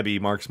of Debbie,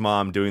 Mark's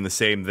mom, doing the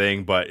same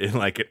thing, but in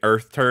like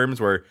Earth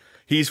terms, where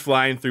he's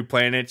flying through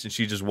planets and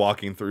she's just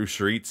walking through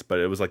streets, but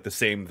it was like the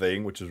same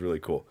thing, which is really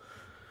cool.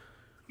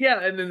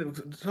 Yeah, and then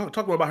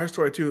talk more about her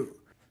story too.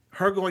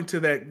 Her going to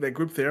that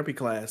group therapy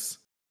class.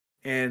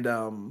 And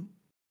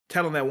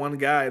telling that one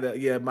guy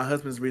that my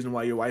husband's the reason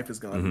why your wife is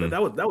gone.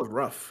 That was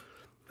rough.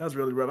 That was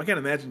really rough. I can't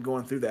imagine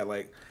going through that.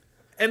 Like,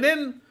 and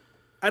then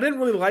I didn't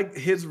really like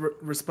his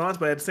response,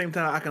 but at the same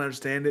time I can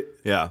understand it.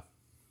 Yeah,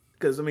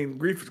 because I mean,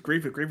 grief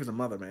is a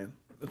mother, man.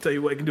 I'll tell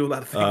you what, it can do a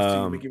lot of things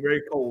to you, make you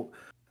very cold.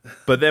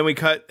 But then we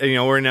cut,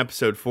 we're in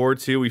episode 4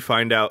 too. We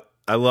find out,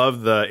 I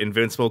love the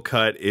Invincible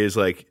cut is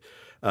like,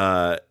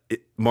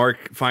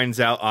 Mark finds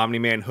out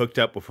Omni-Man hooked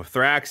up with a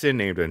Thraxan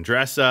named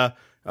Andressa,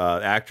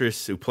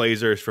 actress who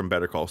plays her is from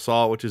Better Call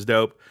Saul, which is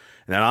dope.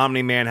 And then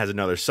Omni-Man has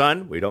another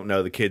son. We don't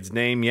know the kid's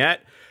name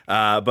yet.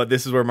 But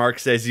this is where Mark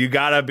says, you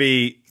gotta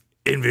be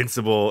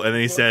invincible. And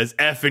then he says,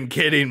 effing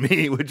kidding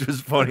me, which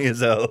was funny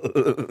as hell.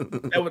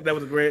 that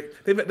was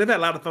great. They've had a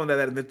lot of fun with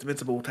that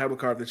Invincible title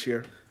card this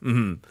year.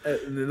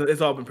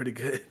 It's all been pretty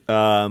good.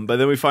 But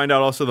then we find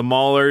out also the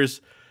Maulers.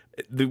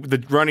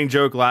 The running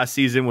joke last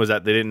season was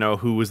that they didn't know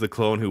who was the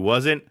clone, who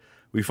wasn't.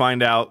 We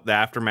find out the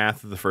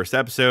aftermath of the first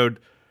episode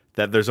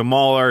that there's a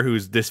Mauler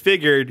who's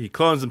disfigured. He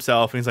clones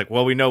himself, and he's like,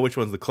 well, we know which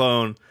one's the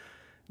clone.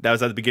 That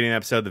was at the beginning of the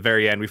episode. At the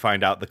very end, we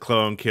find out the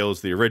clone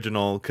kills the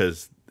original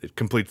because it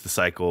completes the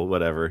cycle,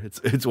 whatever.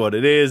 It's what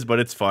it is, but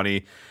it's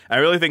funny. I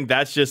really think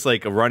that's just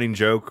like a running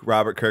joke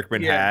Robert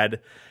Kirkman had.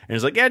 And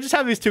it's like, yeah, just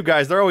have these two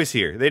guys. They're always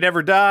here. They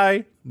never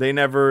die. They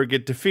never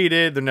get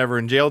defeated. They're never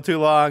in jail too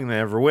long. They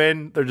never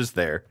win. They're just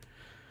there.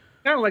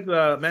 Kind of like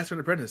the Master and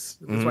Apprentice.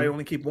 That's why you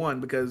only keep one,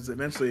 because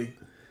eventually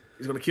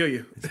he's going to kill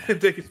you.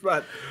 Take your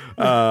spot.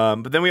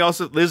 But then we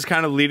also, this is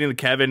kind of leading to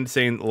Kevin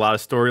saying a lot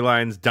of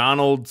storylines.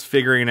 Donald's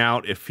figuring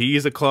out if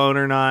he's a clone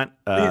or not.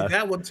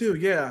 That one too,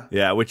 yeah.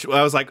 Yeah, which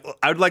I was like,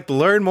 I would like to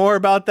learn more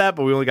about that,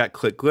 but we only got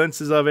quick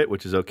glimpses of it,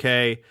 which is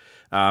okay.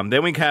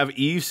 Then we have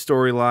Eve's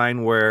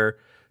storyline where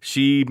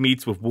she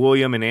meets with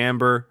William and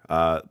Amber.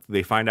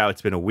 They find out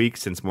it's been a week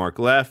since Mark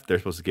left. They're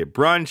supposed to get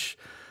brunch.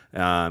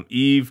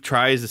 Eve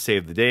tries to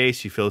save the day.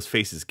 She feels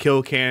Face's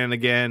kill cannon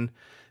again,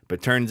 but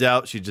turns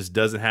out she just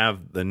doesn't have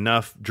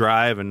enough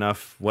drive,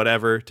 enough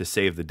whatever to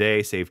save the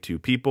day, save 2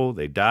 people.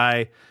 They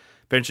die.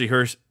 Eventually,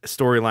 her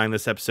storyline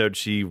this episode,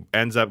 she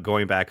ends up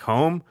going back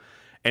home.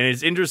 And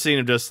it's interesting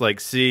of just like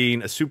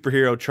seeing a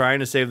superhero trying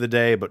to save the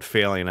day, but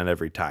failing at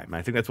every time. And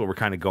I think that's what we're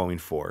kind of going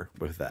for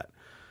with that.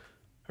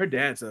 Her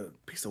dad's a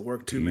piece of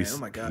work too, man. Oh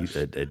my gosh.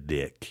 A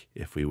dick,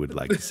 if we would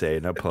like to say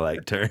in a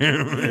polite term.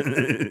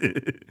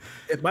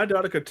 If my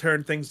daughter could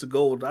turn things to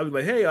gold, I'd be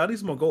like, hey, I need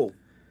some more gold.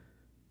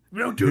 We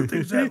don't do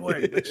things that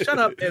way. Shut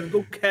up and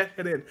go cash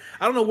it in.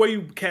 I don't know where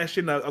you cash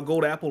in a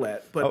gold apple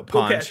at, but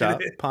go pawn cash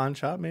shop. it in. Pawn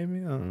shop, maybe?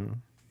 I don't know.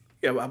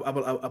 Yeah, I'm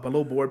a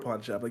low board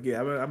pawn shop. Like,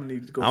 yeah, I'm gonna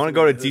need to go. I want to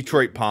go to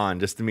Detroit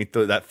Pawn just to meet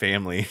that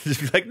family.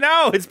 Just be like,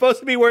 no, it's supposed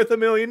to be worth $1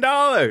 million.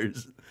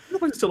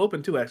 It's still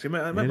open too, actually.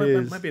 Might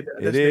be a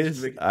it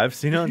is. I've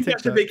seen it on TikTok.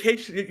 You should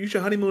vacation. You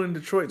should honeymoon in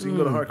Detroit so you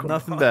can go to hardcore.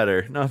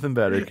 Nothing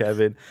better,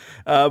 Kevin.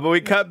 But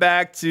we cut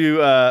back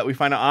to we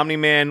find an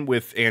Omni-Man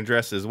with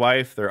Andressa's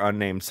wife, their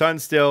unnamed son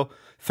still.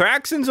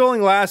 Thraxans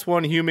only last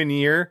 1 human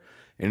year,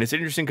 and it's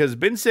interesting because it's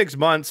been 6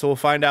 months, so we'll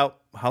find out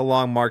how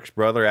long Mark's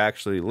brother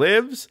actually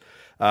lives.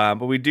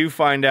 But we do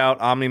find out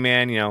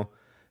Omni-Man,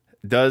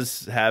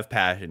 does have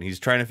passion. He's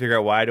trying to figure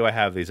out, why do I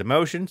have these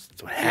emotions?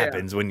 That's what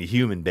happens when you're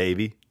human,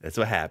 baby. That's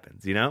what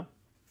happens,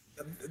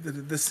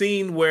 The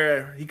scene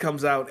where he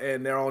comes out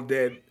and they're all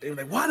dead. And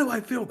like, why do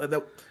I feel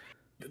that?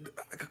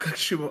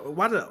 Shoot,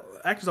 why do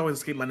actors always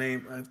escape my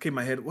name? Escape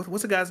my head.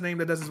 What's the guy's name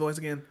that does his voice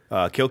again?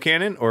 Kill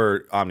Cannon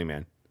or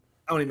Omni-Man?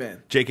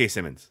 Omni-Man. J.K.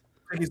 Simmons.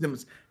 J.K.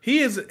 Simmons. He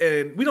is,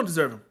 and we don't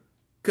deserve him.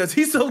 Because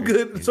he's so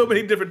good in so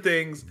many different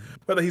things,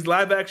 whether he's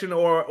live action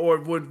or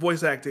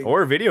voice acting.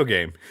 Or a video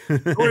game.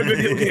 Or in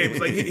video games.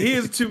 Like, he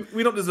is too,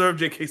 we don't deserve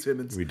J.K.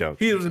 Simmons. We don't.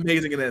 He was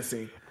amazing in that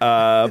scene.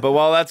 But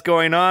while that's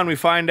going on, we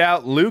find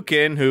out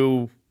Lucan,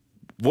 who,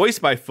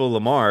 voiced by Phil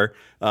Lamar,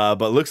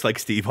 but looks like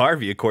Steve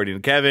Harvey, according to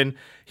Kevin,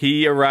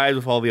 he arrives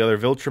with all the other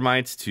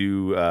Viltrumites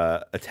to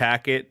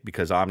attack it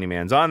because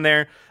Omni-Man's on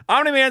there.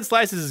 Omni-Man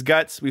slices his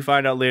guts. We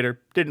find out later,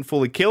 didn't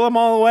fully kill him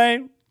all the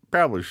way.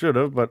 Probably should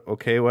have, but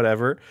okay,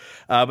 whatever.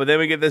 But then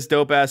we get this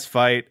dope-ass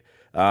fight.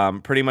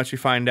 Pretty much we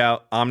find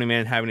out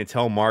Omni-Man having to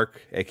tell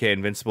Mark, a.k.a.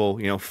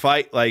 Invincible,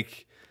 fight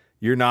like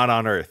you're not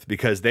on Earth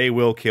because they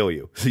will kill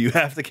you. So you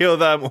have to kill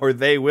them or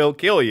they will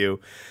kill you.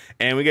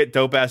 And we get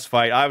dope-ass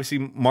fight. Obviously,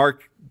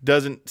 Mark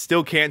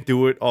still can't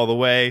do it all the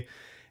way.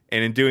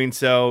 And in doing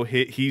so,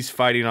 he's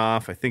fighting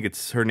off, I think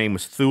her name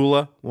was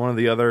Thula, one of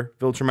the other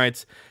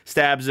Viltrumites,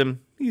 stabs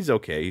him. He's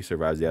okay. He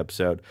survives the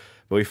episode.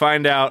 But we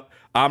find out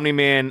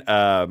Omni-Man,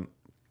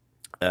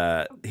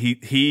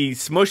 he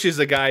smushes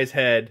a guy's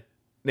head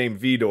named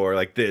Vidor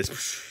like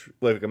this,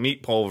 like a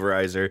meat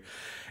pulverizer.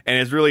 And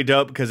it's really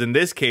dope because in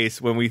this case,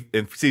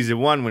 in season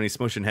 1, when he's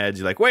smushing heads,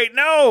 you're like, wait,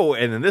 no!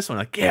 And then this one,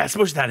 like, yeah,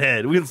 smush that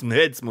head. We want some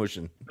head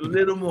smushing. A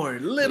little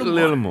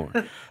more.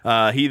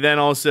 He then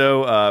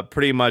also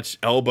pretty much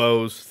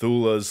elbows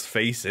Thula's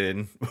face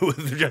in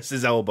with just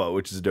his elbow,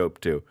 which is dope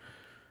too.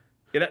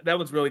 Yeah, that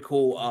was really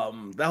cool.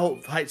 That whole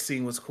fight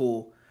scene was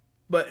cool.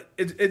 But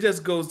it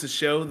just goes to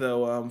show,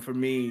 though, for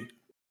me,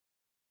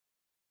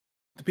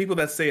 the people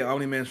that say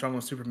Omni-Man's stronger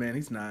than Superman,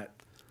 he's not.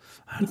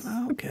 I don't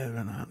know,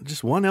 Kevin.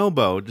 Just one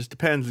elbow. It just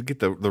depends. Get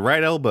the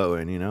right elbow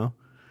in,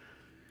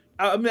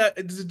 I mean,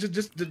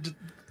 just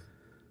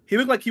he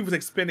looked like he was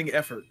expending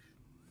effort.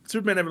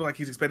 Superman never looked like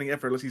he's expending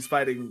effort unless he's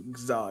fighting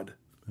Zod.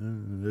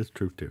 That's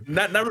true, too.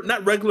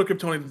 Not regular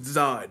Kryptonian,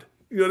 Zod.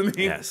 You know what I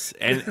mean? Yes,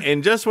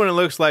 and just when it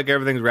looks like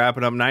everything's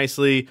wrapping up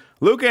nicely,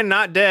 Lucan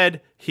not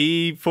dead.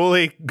 He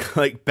fully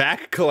like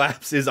back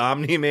collapses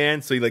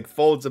Omni-Man, so he like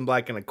folds him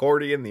like an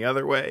accordion the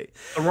other way.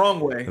 The wrong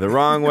way. The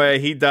wrong way.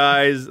 He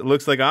dies. It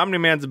looks like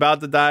Omni-Man's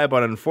about to die,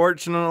 but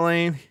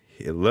unfortunately,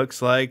 it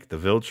looks like the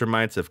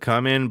Viltrumites have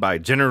come in by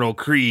General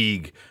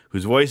Krieg,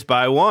 who's voiced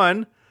by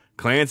one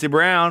Clancy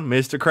Brown,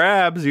 Mr.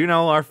 Krabs, you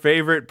know, our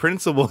favorite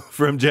principal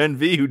from Gen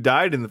V who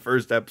died in the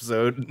first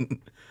episode.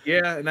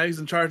 Yeah, and now he's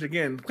in charge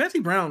again. Clancy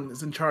Brown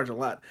is in charge a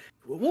lot.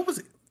 What was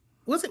it?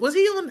 Was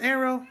he on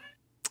Arrow?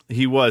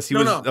 He was. He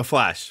was a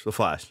Flash. A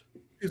Flash.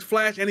 He was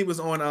Flash, and he was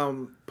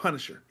on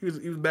Punisher. He was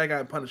a bad guy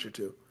in Punisher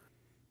too.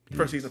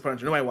 First season of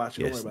Punisher. Nobody watched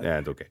it. Yes. Don't worry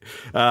about it. Yeah,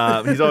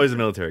 it's okay. He's always a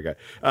military guy.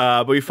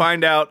 But we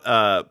find out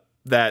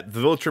that the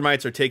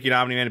Viltrumites are taking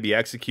Omni-Man to be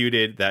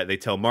executed. That they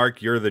tell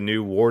Mark, "You're the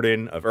new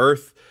warden of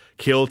Earth.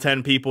 Kill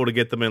 10 people to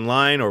get them in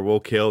line, or we'll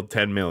kill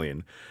 10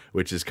 million."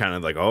 Which is kind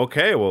of like,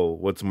 okay, well,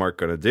 what's Mark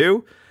gonna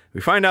do? We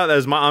find out that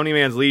as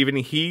Omni-Man's leaving,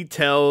 he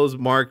tells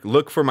Mark,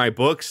 "Look for my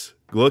books.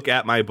 Look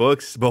at my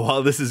books." But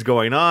while this is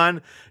going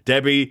on,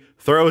 Debbie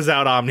throws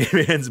out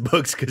Omni-Man's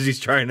books because he's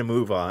trying to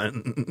move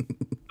on.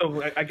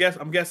 So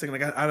I'm guessing.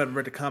 Like I haven't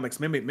read the comics.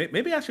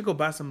 Maybe I should go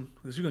buy some.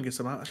 Because you're gonna get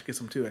some. I should get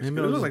some too. Actually,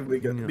 it looks like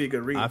it'd be a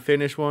good read. I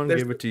finish one,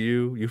 give it to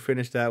you. You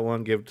finish that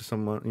one, give it to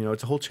someone. You know,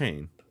 it's a whole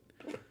chain.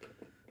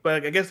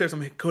 But I guess there's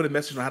some coded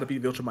message on how to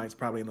beat Viltrumites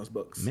probably in those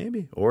books.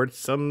 Maybe. Or it's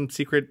some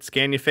secret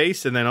scan your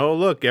face and then, oh,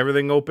 look,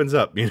 everything opens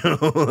up, you know?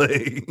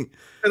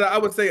 And I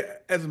would say,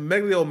 as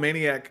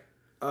megalomaniac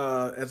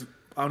as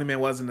Omni-Man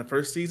was in the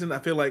first season, I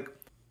feel like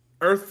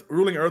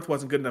ruling Earth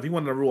wasn't good enough. He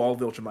wanted to rule all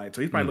Viltrumites.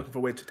 So he's probably looking for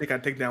a way to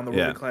take down the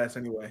ruling class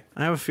anyway.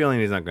 I have a feeling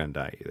he's not going to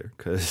die either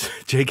because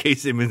J.K.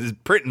 Simmons is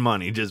printing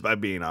money just by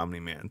being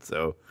Omni-Man.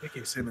 So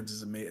J.K. Simmons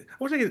is amazing.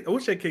 I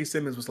wish J.K.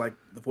 Simmons was like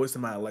the voice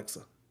of my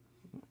Alexa.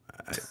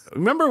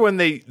 Remember when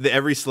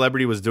every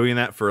celebrity was doing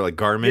that for like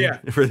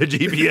Garmin for the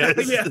GPS?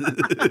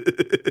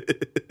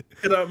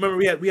 And I remember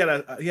we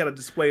had a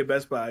display at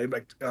Best Buy,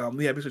 like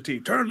we had Mr. T,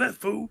 turn left,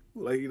 fool.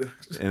 Like, you know.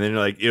 And then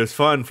like it was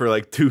fun for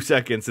like 2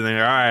 seconds, and then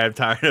all right, I'm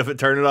tired of it.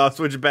 Turn it off,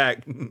 switch it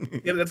back.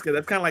 Yeah, that's good.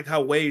 That's kind of like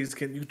how Waze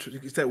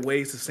you set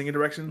Waze to singing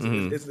directions.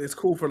 It's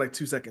cool for like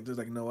 2 seconds. It's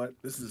like, you know what,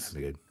 this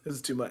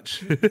is too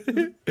much.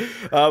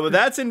 But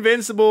that's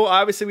Invincible.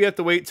 Obviously, we have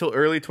to wait till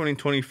early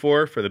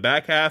 2024 for the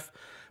back half.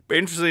 But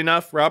interestingly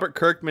enough, Robert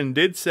Kirkman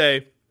did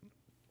say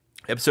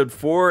episode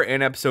 4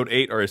 and episode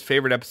 8 are his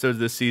favorite episodes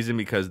this season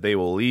because they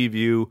will leave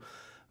you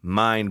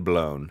mind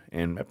blown.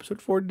 And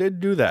episode 4 did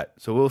do that.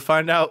 So we'll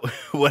find out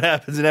what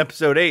happens in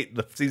episode 8,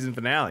 the season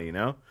finale, you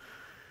know?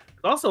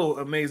 Also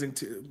amazing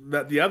too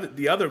that the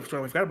other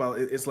story we forgot about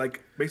is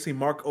like basically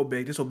Mark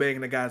disobeying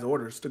the guy's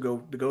orders to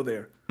go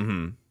there.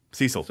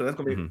 Cecil. So that's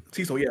gonna be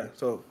Cecil, yeah.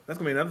 So that's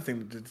gonna be another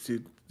thing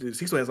to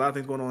Cecil has a lot of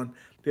things going on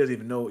he doesn't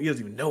even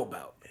know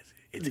about.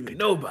 It's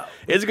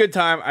a good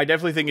time. I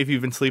definitely think if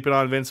you've been sleeping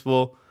on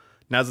Invincible,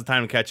 now's the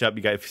time to catch up.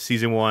 You got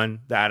season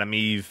 1, the Adam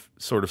Eve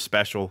sort of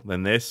special,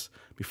 than this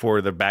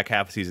before the back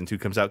half of season 2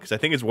 comes out because I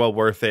think it's well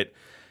worth it.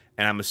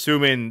 And I'm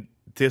assuming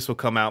this will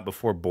come out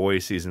before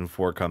Boys season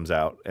 4 comes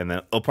out, and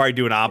then they'll probably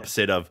do an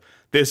opposite of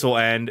this will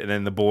end, and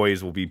then the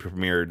Boys will be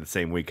premiered the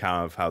same week,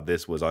 kind of how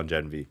this was on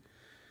Gen V.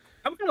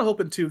 I'm kind of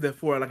hoping too that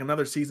for like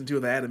another season 2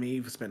 of the Adam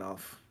Eve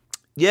spinoff.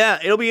 Yeah,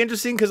 it'll be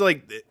interesting because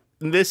like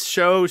this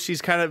show,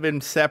 she's kind of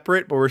been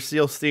separate, but we're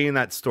still seeing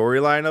that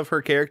storyline of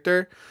her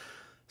character.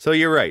 So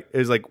you're right.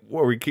 It's like,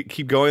 well, we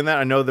keep going that.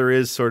 I know there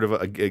is sort of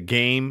a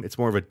game. It's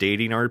more of a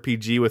dating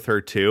RPG with her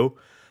too.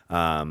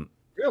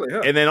 Really?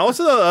 Yeah. And then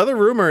also the other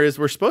rumor is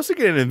we're supposed to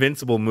get an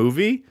Invincible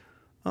movie.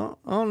 I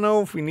don't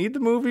know if we need the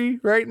movie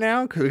right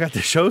now because we got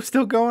the show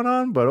still going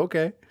on, but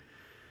okay.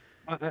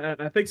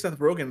 I think Seth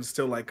Rogen's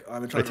still like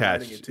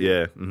attached. It too.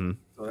 Yeah.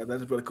 So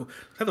that's really cool.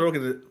 Seth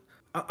Rogen,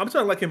 I'm starting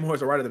to like him more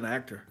as a writer than an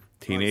actor.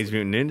 Teenage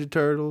Mutant Ninja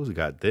Turtles. We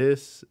got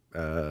this.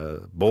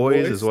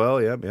 Boys as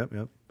well. Yep.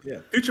 Yeah.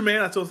 Future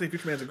Man. I still say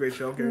Future Man's a great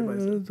show.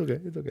 It's okay.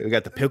 We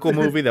got the Pickle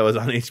movie that was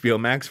on HBO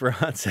Max for a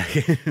hot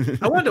second.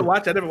 I wanted to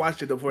watch it. I never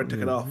watched it before I took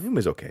it off. It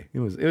was okay. It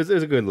was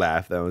a good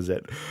laugh. That was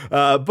it.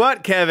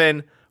 But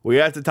Kevin, we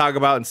have to talk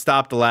about and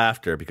stop the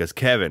laughter because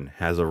Kevin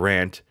has a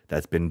rant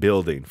that's been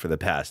building for the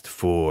past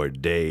 4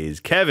 days.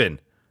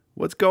 Kevin,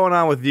 what's going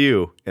on with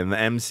you in the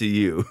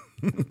MCU?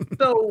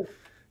 So,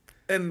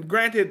 and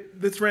granted,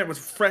 this rant was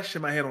fresh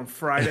in my head on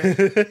Friday.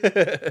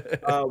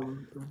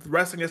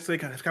 Wrestling yesterday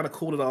kind of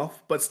cooled it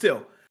off, but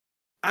still,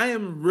 I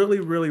am really,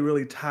 really,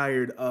 really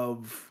tired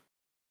of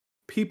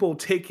people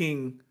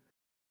taking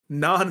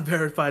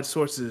non-verified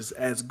sources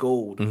as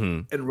gold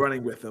and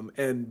running with them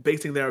and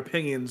basing their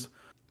opinions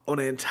on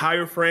an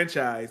entire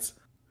franchise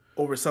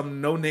over some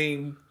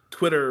no-name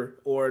Twitter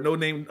or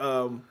no-name,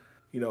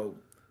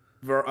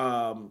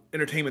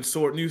 entertainment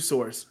news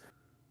source.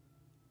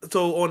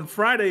 So on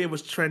Friday, it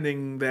was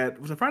trending that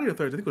was it Friday or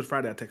Thursday? I think it was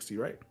Friday. I texted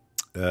you, right?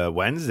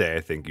 Wednesday,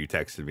 I think you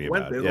texted me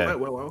about it. Yeah.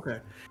 Well, okay.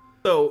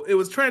 So it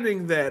was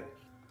trending that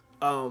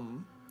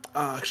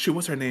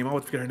what's her name? I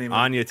always forget her name.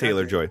 Anya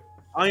Taylor-Joy.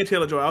 Anya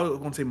Taylor-Joy. I was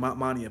going to say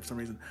Mania for some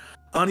reason.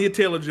 Anya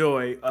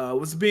Taylor-Joy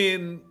was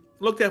being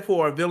looked at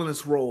for a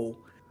villainous role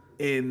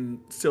in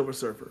Silver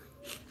Surfer.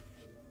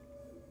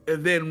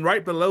 And then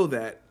right below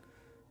that,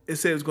 it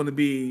said it was going to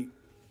be,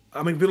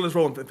 villainous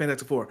role in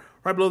Fantastic Four.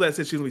 Right below that, it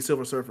said she was going to be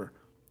Silver Surfer.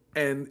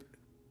 And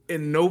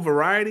in no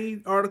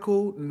Variety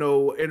article,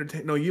 no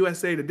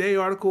USA Today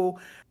article,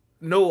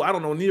 no, I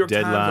don't know, New York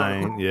Times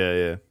article.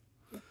 Yeah.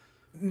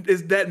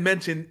 Is that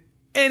mentioned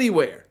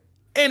anywhere?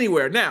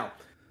 Anywhere. Now,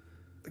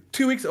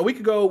 a week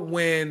ago,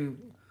 when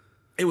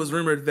it was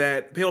rumored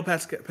that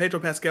Pedro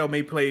Pascal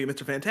may play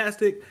Mr.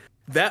 Fantastic,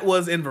 that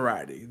was in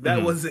Variety.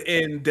 That was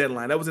in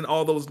Deadline. That was in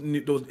all those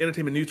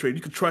entertainment news trade.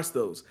 You could trust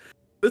those.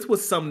 This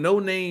was some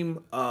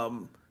no-name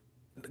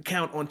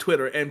account on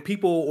Twitter, and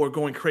people were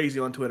going crazy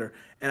on Twitter.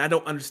 And I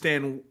don't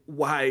understand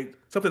why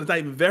something that's not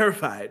even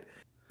verified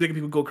making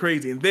people go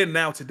crazy. And then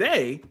now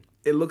today,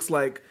 it looks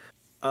like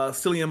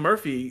Cillian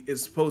Murphy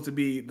is supposed to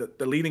be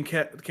the leading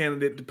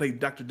candidate to play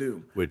Dr.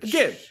 Doom. Which,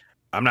 again,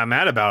 I'm not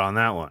mad about on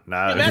that one.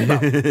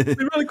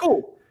 It's really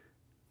cool.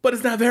 But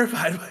it's not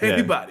verified by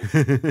anybody.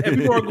 And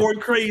people are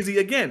going crazy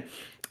again.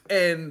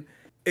 And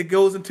it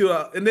goes into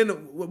and then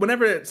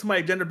whenever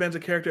somebody gender bends a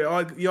character,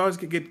 you always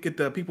get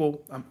the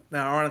people.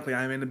 Now, ironically,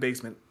 I'm in the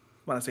basement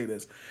when I say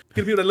this.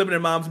 Get people that live in their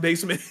mom's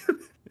basement.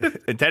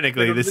 And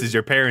technically, this is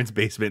your parents'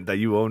 basement that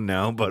you own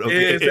now, but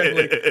okay. Yeah,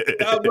 exactly.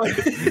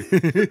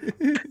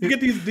 You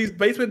get these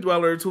basement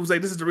dwellers who say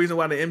this is the reason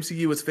why the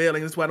MCU is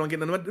failing. This is why I don't get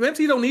none. The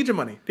MCU don't need your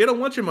money. They don't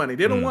want your money.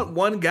 They don't want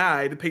one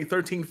guy to pay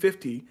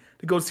 $13.50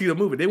 to go see the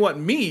movie. They want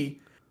me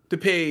to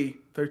pay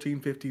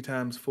 $13.50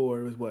 times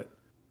 4 is what?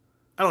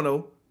 I don't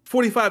know.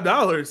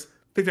 $45.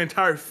 Take their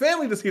entire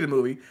family to see the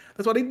movie.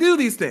 That's why they do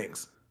these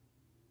things.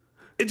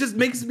 It just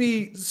makes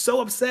me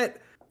so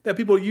upset that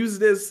people use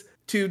this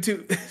to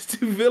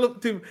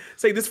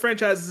say this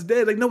franchise is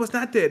dead. Like, no, it's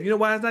not dead. You know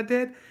why it's not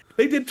dead?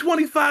 They did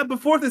 25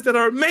 before this that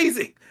are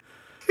amazing.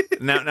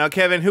 now,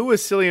 Kevin, who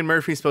was Cillian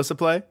Murphy supposed to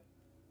play?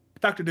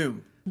 Dr.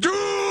 Doom.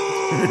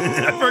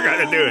 I forgot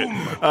to do it.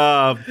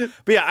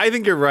 But yeah, I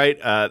think you're right.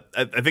 I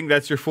think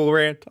that's your full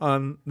rant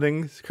on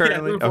things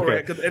currently. Yeah,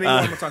 okay. Because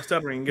anyone who talks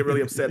stuttering and get really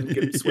upset and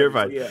get sweaty. You're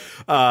fine. So, yeah.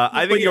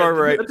 I think you are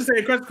right. I'm just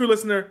saying, Crash Crew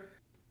listener,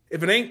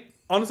 if it ain't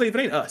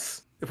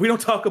us, if we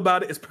don't talk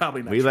about it, it's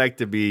probably not. We like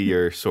to be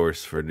your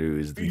source for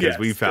news because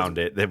we found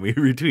it, then we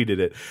retweeted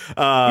it.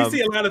 We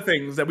see a lot of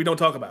things that we don't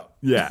talk about.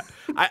 Yeah,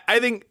 I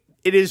think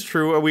it is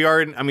true. We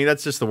are in. I mean,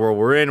 that's just the world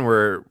we're in.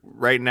 We're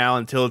right now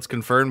until it's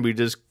confirmed. We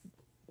just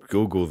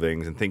Google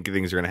things and think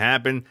things are going to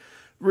happen.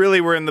 Really,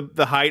 we're in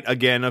the height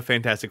again of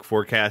fantastic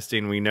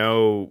forecasting. We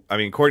know. I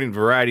mean, according to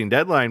Variety and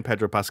Deadline,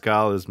 Pedro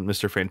Pascal is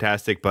Mr.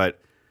 Fantastic,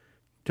 but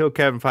till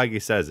Kevin Feige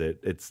says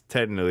it, it's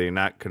technically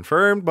not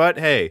confirmed. But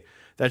hey.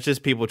 That's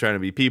just people trying to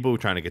be people,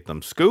 trying to get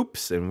them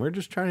scoops, and we're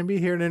just trying to be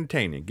here to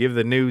entertain you, give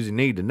the news you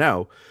need to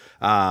know.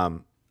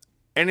 And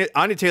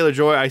Anya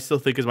Taylor-Joy, I still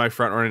think is my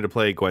front runner to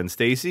play Gwen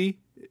Stacy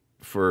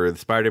for the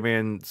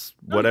Spider-Man's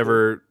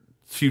whatever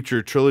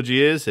future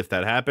trilogy is. If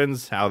that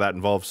happens, how that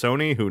involves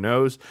Sony, who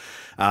knows?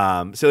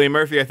 Cillian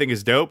Murphy, I think,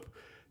 is dope.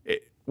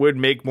 It would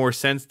make more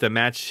sense to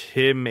match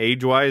him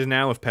age-wise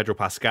now with Pedro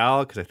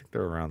Pascal because I think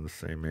they're around the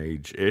same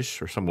age-ish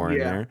or somewhere in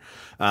there.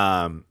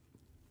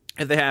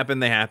 If they happen,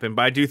 they happen.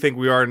 But I do think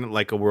we are in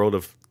like a world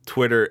of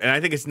Twitter, and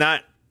I think it's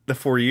not the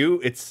For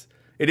You. It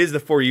is the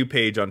For You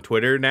page on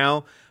Twitter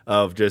now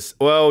of just,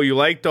 well, you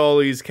liked all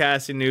these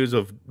casting news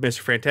of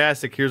Mr.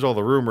 Fantastic. Here's all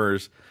the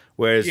rumors.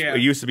 Whereas it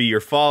used to be your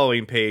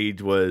following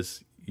page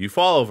was you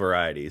follow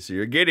Variety, so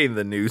you're getting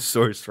the news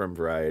source from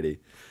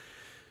Variety.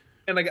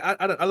 And like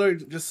I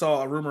literally just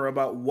saw a rumor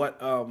about what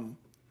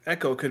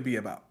Echo could be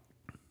about.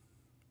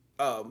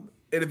 And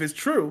if it's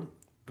true,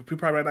 people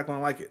probably not going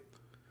to like it.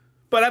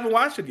 But I haven't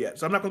watched it yet,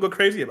 so I'm not going to go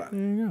crazy about it.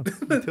 There you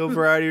go. Until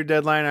Variety or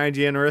Deadline,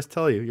 IGN, or us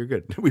tell you, you're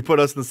good. We put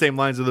us in the same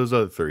lines of those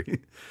other three.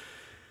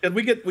 And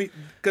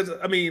because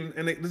I mean,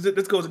 and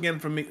this goes again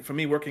for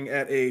me working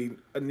at a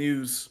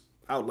news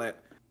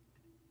outlet.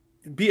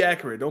 Be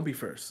accurate, don't be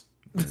first.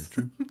 That is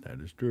true. That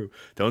is true.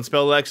 Don't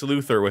spell Lex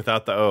Luthor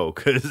without the O,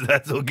 because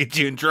that'll get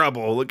you in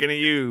trouble. Looking at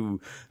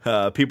you,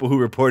 people who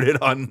reported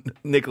on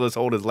Nicholas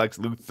Hoult as Lex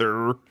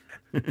Luthor.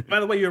 By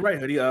the way, you're right,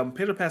 Hoodie.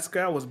 Pedro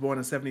Pascal was born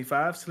in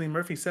 1975. Cillian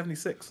Murphy,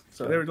 1976.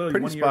 So they were literally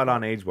pretty 1 year spot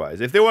on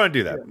age-wise. If they want to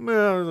do that.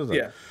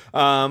 Yeah.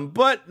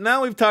 But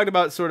now we've talked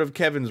about sort of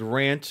Kevin's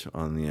rant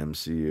on the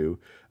MCU.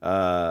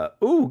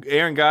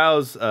 Aaron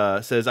Giles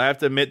says, I have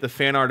to admit the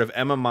fan art of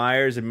Emma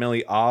Myers and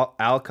Millie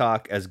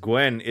Alcock as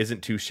Gwen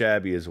isn't too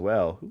shabby as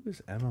well. Who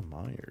is Emma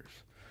Myers?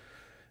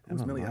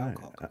 Who's Millie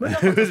Alcock?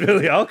 Who's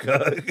Millie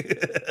Alcock?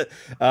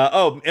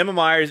 Emma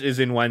Myers is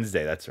in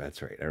Wednesday. That's right.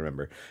 I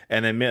remember.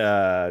 And then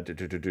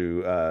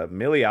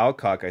Millie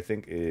Alcock, I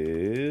think,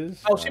 is.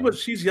 Oh,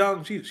 she's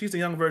young. She's the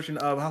young version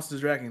of House of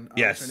the Dragon.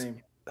 Yes. What's her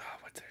name?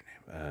 What's her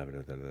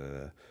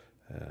name?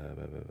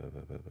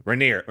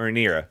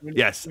 Rhaenyra.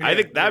 Yes, I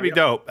think that'd be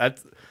dope.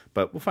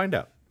 But we'll find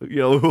out.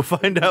 We'll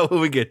find out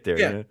when we get there.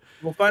 Yeah,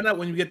 we'll find out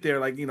when you get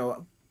there. Like,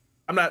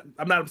 I'm not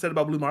upset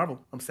about Blue Marvel.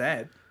 I'm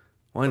sad.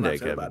 One day,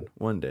 upset about Kevin. it.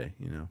 One day,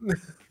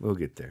 we'll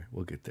get there.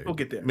 We'll get there. We'll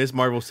get there. Miss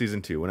Marvel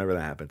season 2, whenever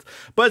that happens.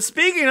 But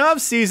speaking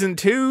of season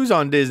 2s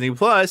on Disney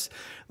Plus,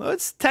 well,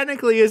 it's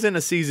technically isn't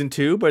a season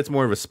 2, but it's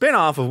more of a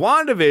spinoff of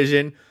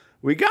WandaVision.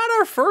 We got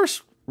our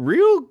first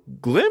real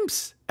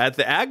glimpse at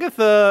the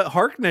Agatha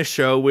Harkness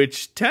show,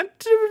 which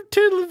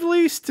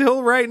tentatively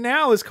still right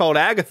now is called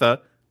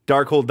Agatha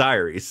Darkhold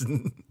Diaries.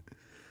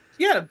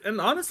 Yeah,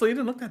 and honestly, it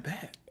didn't look that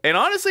bad. And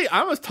honestly,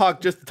 I must talk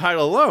just the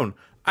title alone.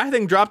 I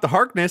think drop the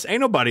Harkness. Ain't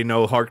nobody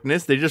know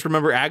Harkness. They just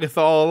remember Agatha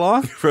all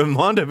along from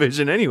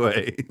WandaVision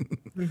anyway.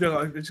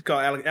 It's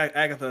called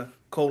Agatha :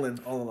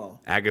 all along.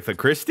 Agatha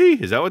Christie?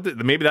 Is that what?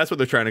 Maybe that's what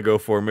they're trying to go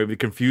for. Maybe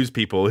confuse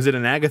people. Is it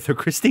an Agatha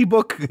Christie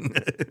book?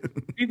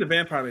 She's the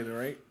vampire lady,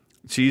 right?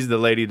 She's the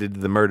lady that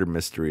did the murder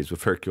mysteries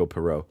with Hercule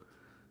Poirot.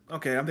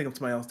 Okay, I'm thinking of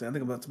somebody else. Then I'm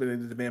thinking about somebody that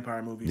did the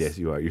vampire movies. Yes,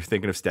 you are. You're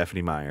thinking of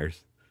Stephanie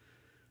Myers.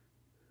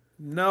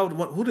 No,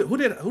 who did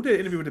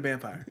Interview with the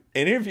Vampire?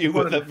 Interview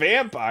with a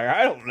Vampire?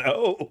 I don't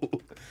know.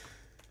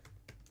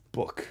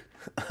 Book.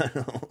 I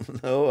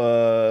don't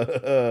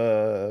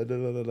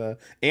know.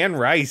 Anne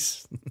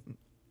Rice.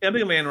 Yeah, I'm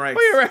thinking of Anne Rice.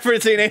 Well, you're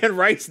referencing Anne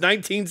Rice,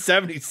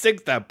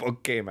 1976. That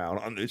book came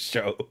out on this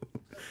show.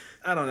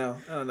 I don't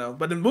know.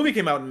 But the movie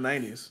came out in the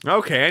 90s.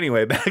 Okay,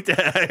 anyway, back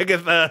to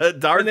Agatha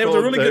Darkhold. And there was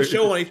a really good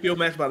show on HBO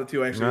Max about it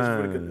too. Actually, it's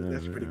pretty good.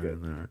 That's pretty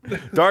good.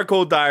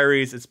 Darkhold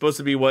Diaries. It's supposed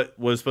to be what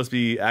was supposed to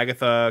be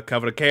Agatha,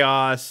 Coven of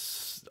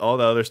Chaos. All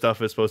the other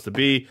stuff is supposed to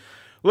be.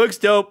 Looks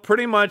dope.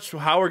 Pretty much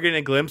how we're getting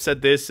a glimpse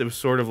at this. It was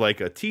sort of like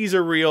a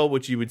teaser reel,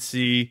 which you would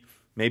see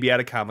maybe at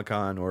a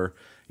Comic-Con or,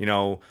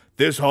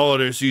 this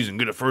holiday season,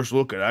 get a first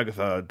look at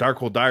Agatha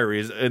Darkhold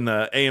Diaries in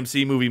the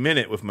AMC Movie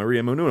Minute with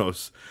Maria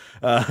Menounos.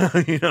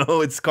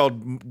 It's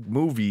called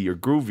Movie or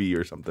Groovy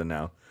or something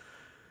now.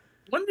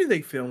 When do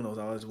they film those?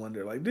 I always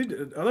wonder. Like,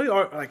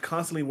 are they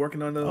constantly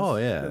working on those? Oh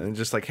yeah, and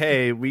just like,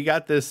 hey, we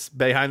got this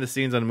behind the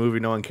scenes on a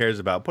movie no one cares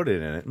about. Put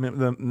it in it.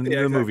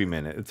 The Movie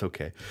Minute. It's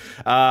okay.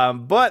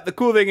 But the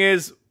cool thing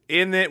is,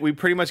 in it, we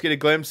pretty much get a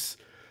glimpse.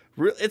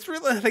 It's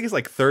really, I think it's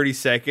like 30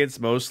 seconds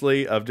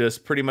mostly of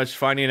just pretty much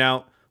finding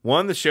out.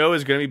 One, the show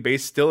is going to be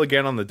based still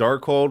again on the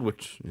Darkhold,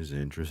 which is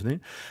interesting.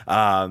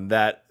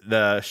 That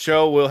the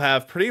show will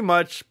have pretty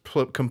much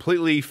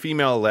completely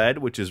female-led,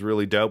 which is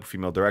really dope.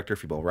 Female director,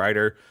 female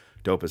writer,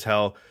 dope as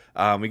hell.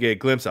 We get a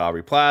glimpse at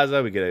Aubrey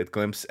Plaza. We get a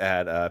glimpse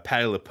at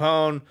Patti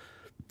LuPone.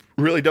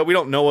 Really dope. We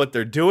don't know what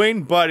they're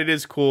doing, but it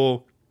is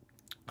cool.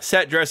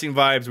 Set dressing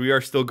vibes. We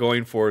are still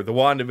going for the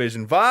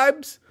WandaVision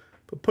vibes,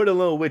 but put a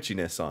little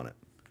witchiness on it.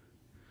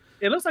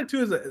 It looks like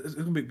too it's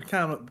gonna be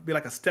kind of be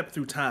like a step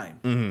through time.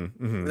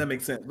 If that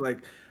makes sense. Like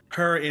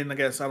her in, I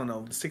guess, I don't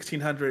know, the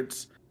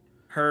 1600s,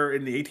 her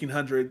in the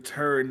 1800s,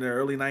 her in the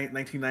early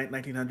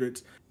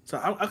 1900s. So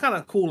I'm kind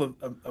of cool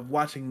of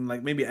watching,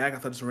 like, maybe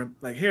Agatha just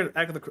like, here,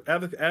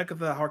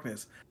 Agatha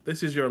Harkness,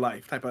 this is your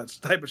life type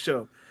of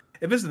show.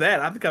 If it's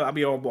that, I think I'll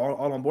be all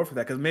on board for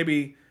that, because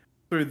maybe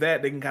through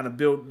that they can kind of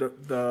build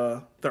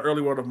the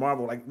early world of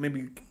Marvel, like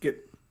maybe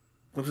get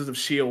glimpses of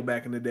S.H.I.E.L.D.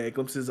 back in the day,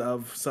 glimpses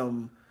of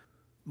some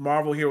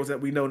Marvel heroes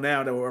that we know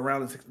now that were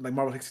around in, like,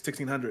 Marvel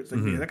 1600s.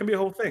 Like, that can be a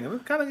whole thing.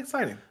 It's kind of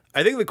exciting.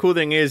 I think the cool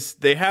thing is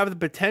they have the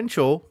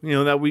potential,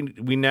 that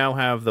we now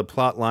have the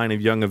plot line of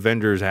Young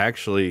Avengers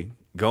actually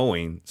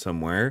going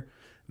somewhere.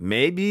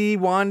 Maybe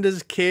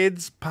Wanda's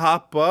kids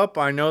pop up.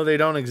 I know they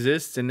don't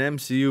exist in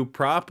MCU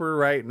proper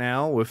right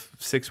now with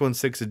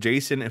 616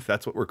 adjacent, if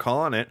that's what we're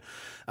calling it.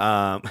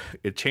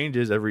 It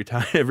changes every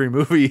time, every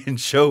movie and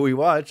show we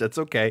watch. That's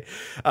okay.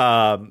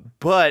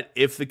 But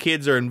if the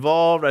kids are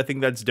involved, I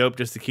think that's dope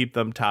just to keep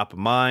them top of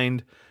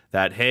mind.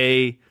 That,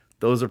 hey,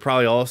 those are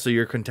probably also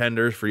your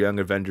contenders for Young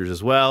Avengers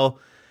as well.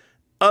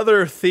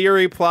 Other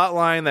theory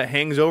plotline that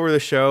hangs over the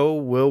show,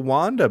 will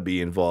Wanda be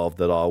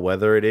involved at all?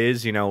 Whether it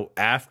is,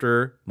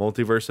 after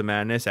Multiverse of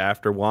Madness,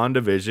 after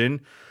WandaVision,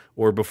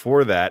 or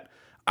before that.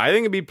 I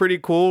think it'd be pretty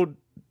cool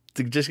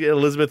to just get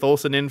Elizabeth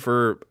Olsen in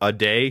for a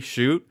day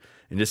shoot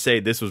and just say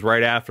this was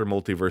right after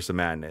Multiverse of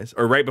Madness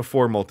or right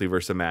before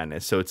Multiverse of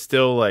Madness. So it's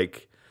still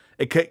like,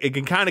 it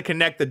can kind of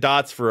connect the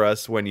dots for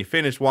us when you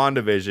finish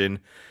WandaVision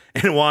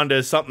and Wanda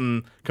is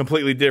something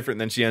completely different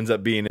than she ends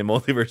up being in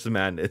Multiverse of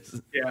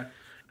Madness. Yeah.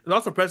 There's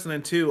also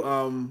precedent too.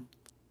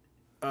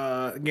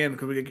 Again,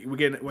 because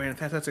we're in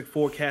Fantastic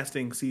Four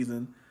casting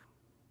season.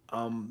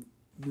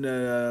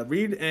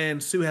 Reed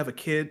and Sue have a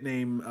kid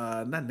named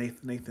not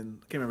Nathan. I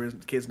can't remember his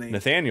kid's name.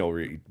 Nathaniel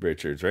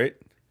Richards, right?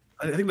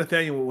 I think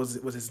Nathaniel was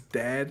his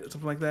dad, or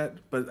something like that.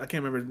 But I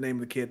can't remember the name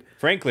of the kid.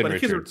 Franklin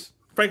Richards.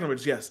 Franklin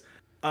Richards, yes.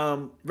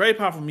 Very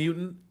powerful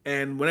mutant,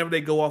 and whenever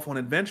they go off on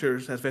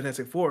adventures as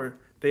Fantastic Four,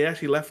 they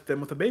actually left them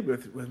with a baby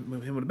with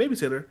him with a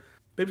babysitter.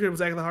 Babysitter was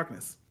Agatha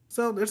Harkness.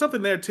 So there's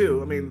something there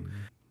too. I mean,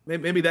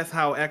 maybe that's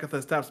how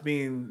Agatha stops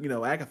being,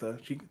 Agatha.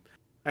 She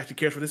actually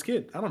cares for this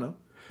kid. I don't know.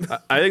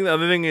 I think the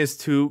other thing is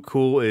too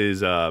cool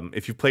is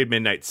if you've played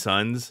Midnight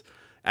Suns,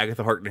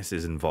 Agatha Harkness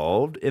is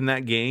involved in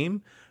that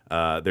game.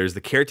 There's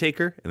the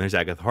caretaker and there's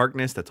Agatha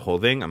Harkness. That's the whole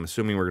thing. I'm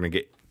assuming we're gonna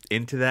get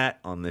into that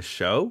on this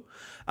show.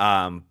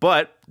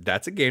 But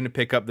that's a game to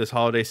pick up this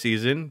holiday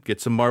season, get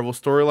some Marvel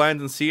storylines,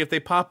 and see if they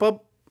pop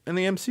up in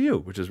the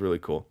MCU, which is really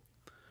cool.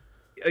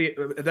 Yeah,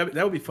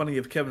 that would be funny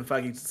if Kevin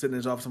Feige's sitting in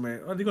his office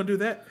somewhere. Oh, are you going to do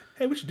that?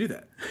 Hey, we should do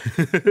that.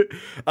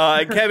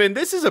 Kevin,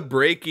 this is a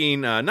breaking,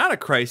 not a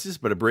crisis,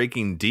 but a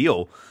breaking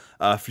deal.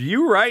 For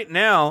you right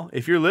now,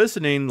 if you're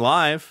listening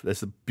live, that's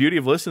the beauty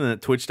of listening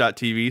at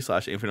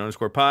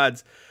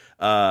twitch.tv/infinite_pods.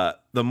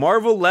 The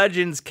Marvel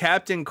Legends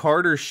Captain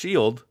Carter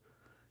shield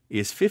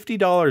is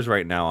 $50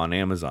 right now on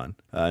Amazon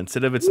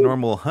instead of its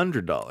normal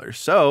 $100.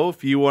 So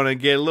if you want to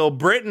get a little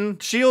Britain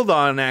shield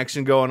on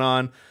action going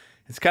on,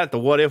 it's got the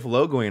What If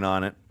logoing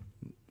on it.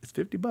 It's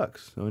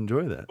 $50. So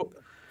enjoy that.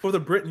 For the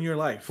Brit in your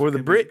life. For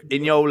the Brit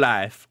in your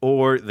life,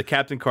 or the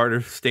Captain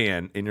Carter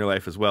stand in your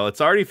life as well.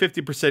 It's already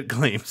 50%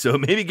 claim, so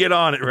maybe get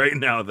on it right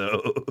now,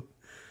 though.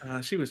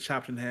 She was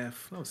chopped in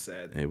half. That was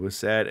sad. It was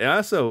sad. And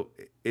also,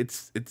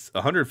 it's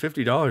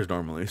 $150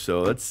 normally,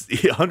 so that's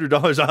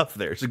 $100 off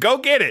there. So go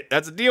get it.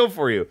 That's a deal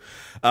for you.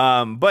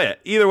 But yeah,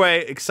 either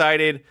way,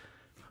 excited.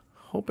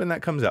 Hoping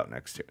that comes out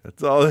next year.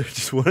 That's all. I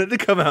just wanted to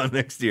come out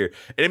next year.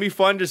 And it'd be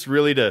fun just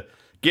really to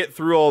get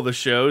through all the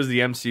shows the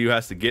MCU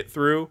has to get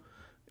through,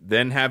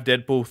 then have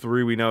Deadpool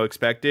 3 we know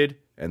expected,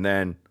 and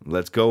then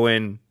let's go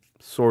in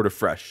sort of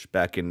fresh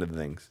back into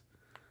things.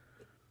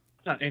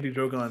 Not Andy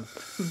Drogon,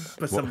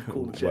 but something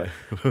cool shit.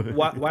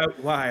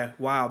 Why?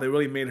 Wow, they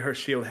really made her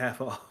shield half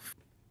off.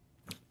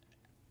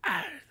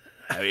 I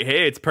mean,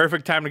 hey, it's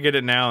perfect time to get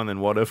it now, and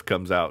then What If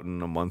comes out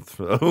in a month.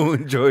 So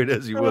enjoy it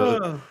as you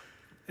will.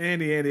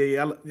 Andy,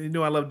 you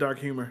know I love dark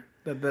humor.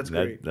 That's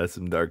great. That's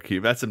some dark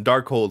humor. That's some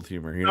dark cold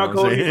humor. You know Dark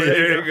what I'm cold saying? humor,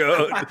 There you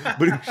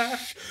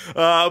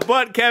go.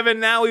 But Kevin,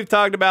 now we've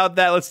talked about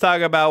that. Let's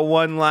talk about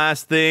one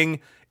last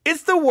thing.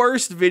 It's the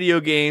worst video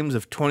games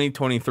of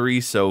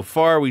 2023 so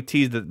far. We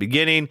teased at the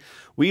beginning.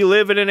 We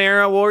live in an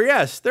era where,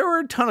 yes, there were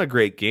a ton of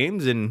great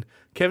games, and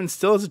Kevin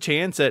still has a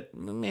chance at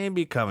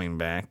maybe coming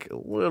back a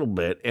little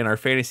bit in our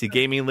fantasy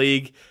gaming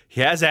league. He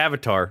has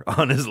Avatar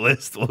on his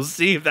list. We'll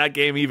see if that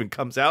game even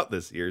comes out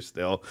this year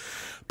still.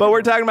 But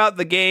we're talking about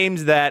the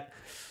games that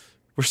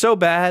were so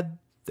bad,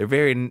 they're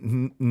very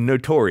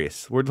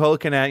notorious. We're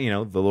looking at,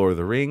 the Lord of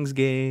the Rings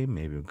game,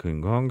 maybe a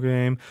King Kong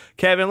game.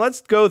 Kevin,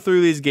 let's go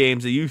through these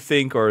games that you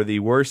think are the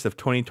worst of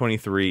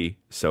 2023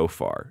 so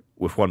far,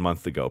 with 1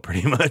 month to go,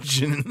 pretty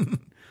much.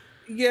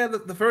 Yeah,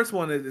 the first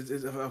one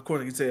is of course,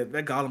 like you said,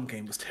 that Gollum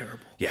game was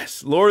terrible.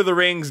 Yes, Lord of the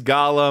Rings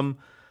Gollum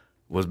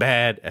was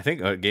bad. I think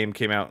a game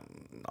came out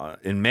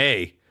in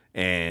May,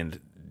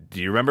 and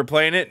do you remember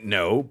playing it?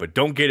 No, but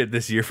don't get it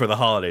this year for the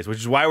holidays, which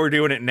is why we're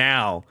doing it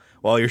now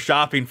while you're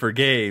shopping for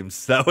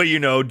games. That way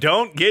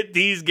don't get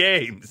these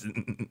games.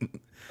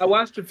 I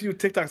watched a few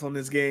TikToks on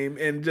this game,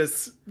 and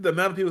just the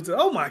amount of people said,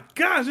 "Oh my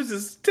gosh, this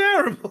is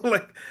terrible!" I'm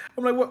like,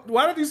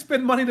 why don't you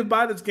spend money to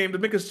buy this game to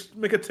make a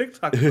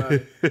TikTok about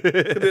it?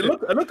 It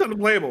looked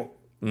unplayable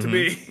to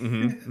me.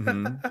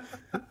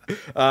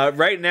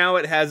 Right now,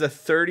 it has a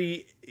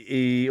 30.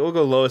 We'll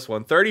go lowest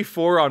one,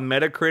 34 on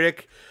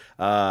Metacritic,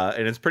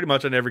 and it's pretty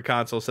much on every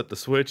console except the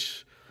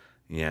Switch.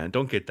 Yeah,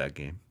 don't get that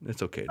game.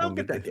 It's okay. Don't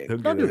get that game.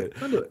 Don't do it.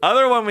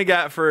 Other one we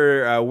got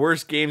for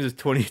worst games of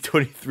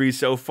 2023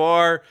 so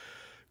far.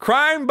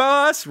 Crime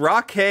Boss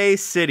Rockhay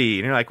City.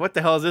 And you're like, what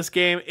the hell is this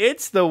game?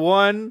 It's the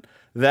one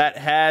that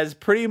has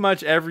pretty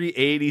much every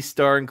 80s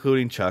star,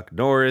 including Chuck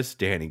Norris,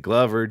 Danny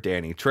Glover,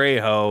 Danny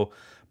Trejo,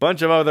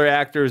 bunch of other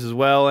actors as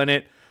well in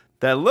it.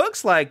 That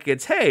looks like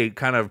it's,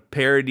 kind of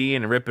parodying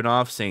and ripping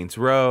off Saints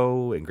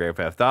Row and Grand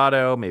Theft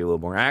Auto, maybe a little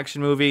more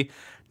action movie.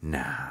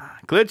 Nah.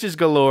 Glitches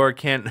galore,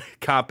 can't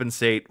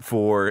compensate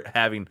for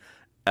having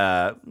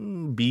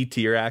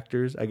B-tier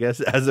actors, I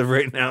guess, as of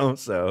right now,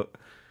 so...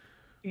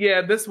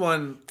 Yeah, this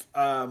one,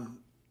 I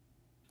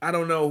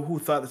don't know who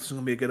thought this was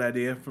going to be a good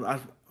idea. From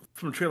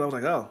the trailer, I was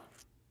like, oh,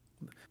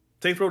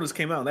 Saints Row just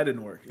came out, and that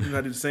didn't work. You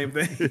gotta do the same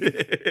thing.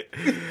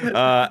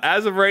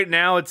 As of right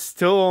now, it's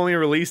still only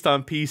released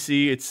on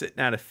PC. It's sitting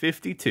at a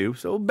 52,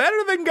 so better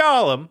than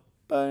Gollum,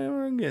 but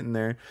we're getting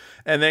there.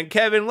 And then,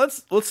 Kevin,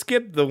 let's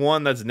skip the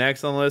one that's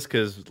next on the list,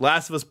 because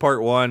Last of Us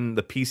Part 1,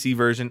 the PC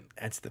version,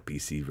 that's the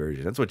PC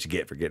version. That's what you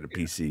get for getting a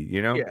PC,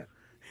 Yeah.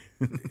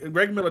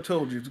 Greg Miller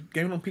told you,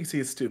 gaming on PC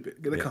is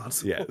stupid. Get a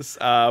console. Yes.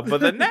 But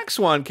the next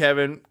one,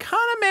 Kevin,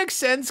 kind of makes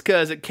sense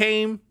because it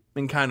came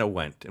and kind of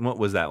went. And what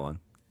was that one?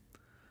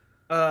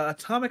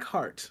 Atomic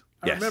Heart.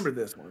 I Yes. remember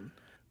this one.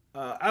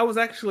 I was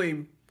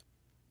actually...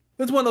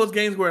 It's one of those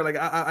games where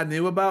I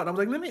knew about. And I was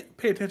like, let me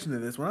pay attention to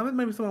this one.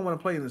 Maybe someone want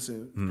to play this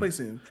soon. Play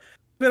soon.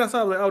 Then I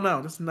saw, like, oh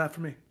no, this is not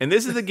for me. And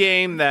this is a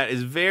game that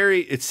is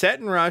it's set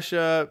in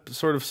Russia,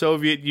 sort of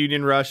Soviet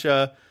Union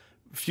Russia,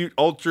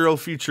 ultra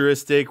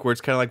futuristic, where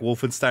it's kind of like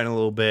Wolfenstein a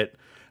little bit,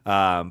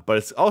 but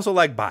it's also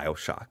like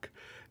BioShock.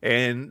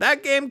 And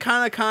that game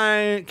kind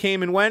of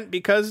came and went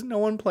because no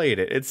one played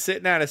it. It's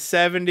sitting at a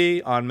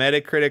 70 on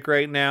Metacritic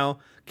right now.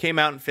 Came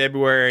out in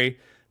February.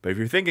 But if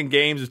you're thinking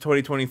games of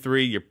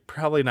 2023, you're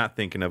probably not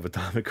thinking of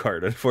Atomic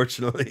Heart,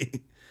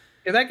 unfortunately.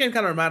 Yeah, that game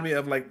kind of reminded me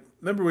of,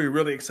 remember we were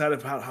really excited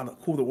about how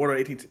cool the Order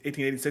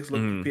 1886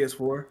 looked on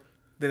PS4?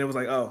 then it was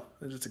like, oh,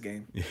 it's just a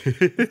game.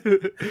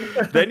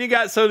 Then you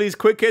got some of these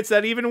quick hits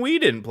that even we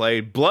didn't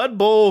play. Blood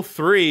Bowl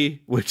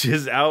 3, which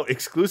is out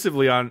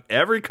exclusively on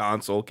every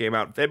console, came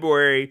out in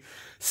February,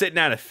 sitting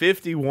at a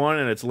 51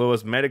 in its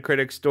lowest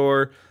Metacritic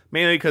score,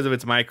 mainly because of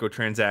its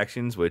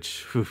microtransactions,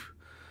 which, whew,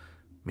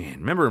 man,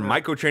 remember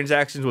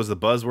microtransactions was the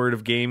buzzword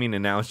of gaming,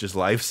 and now it's just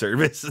live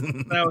service.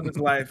 That was just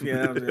life,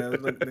 yeah.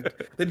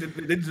 They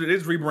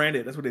just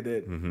rebranded. That's what they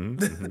did.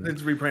 They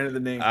just rebranded the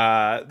name.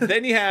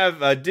 Then you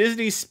have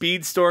Disney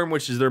Speedstorm,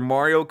 which is their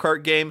Mario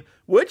Kart game,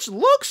 which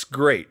looks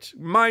great.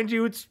 Mind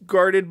you, it's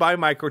guarded by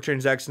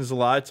microtransactions a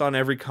lot. It's on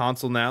every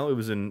console now. It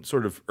was in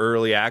sort of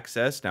early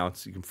access. Now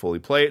you can fully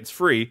play it. It's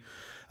free.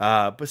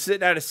 But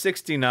sitting at a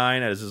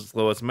 69 as its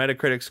lowest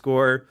Metacritic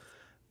score.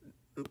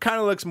 Kind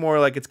of looks more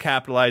like it's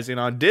capitalizing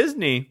on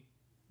Disney,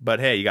 but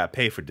hey, you got to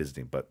pay for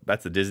Disney. But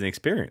that's the Disney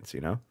experience,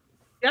 you know?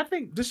 Yeah, I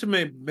think this should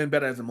have been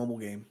better as a mobile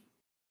game.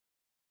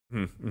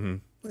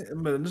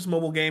 But this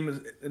mobile game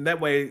is, and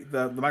that way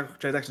the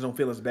microtransactions don't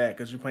feel as bad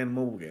because you're playing a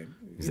mobile game.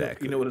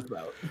 Exactly. You know what it's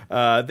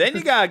about. Then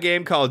you got a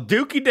game called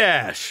Dookie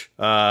Dash,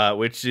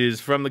 which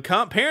is from the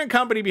parent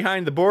company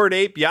behind the Bored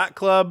Ape Yacht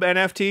Club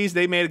NFTs.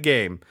 They made a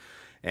game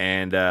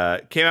and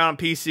came out on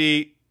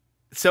PC.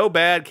 So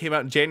bad, came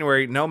out in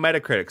January. No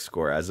Metacritic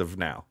score as of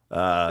now.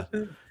 No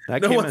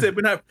one said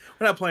we're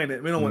not playing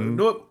it. We don't want.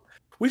 No,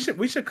 we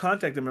should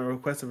contact them and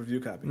request a review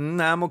copy.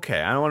 Nah, I'm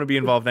okay. I don't want to be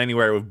involved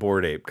anywhere with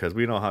Bored Ape because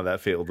we know how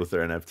that failed with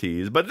their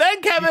NFTs. But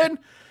then, Kevin,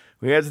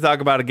 we have to talk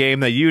about a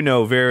game that you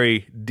know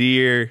very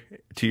dear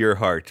to your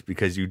heart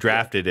because you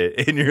drafted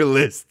it in your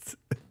list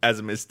as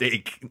a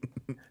mistake.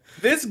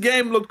 This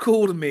game looked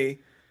cool to me.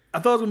 I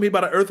thought it was gonna be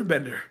about an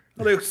earthbender.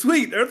 I was like,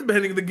 sweet,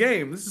 earthbending the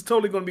game. This is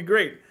totally gonna be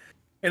great.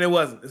 And it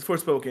wasn't. It's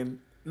Forspoken.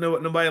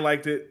 Nobody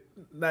liked it.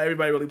 Not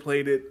everybody really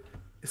played it.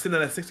 It's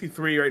sitting at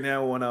 63 right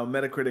now on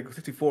Metacritic,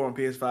 64 on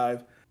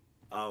PS5.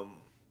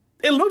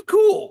 It looked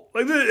cool.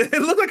 Like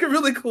it looked like a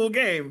really cool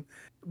game.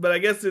 But I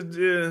guess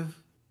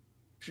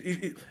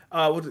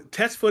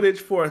test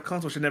footage for a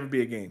console should never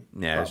be a game.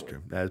 Yeah, that's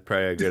true. That's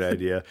probably a good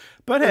idea.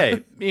 But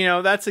hey, you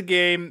know, that's a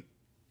game.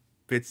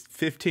 If it's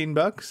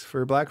 $15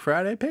 for Black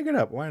Friday, pick it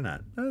up. Why not?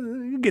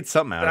 You get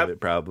something out of it,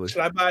 probably. Should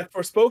I buy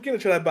Forspoken or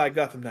should I buy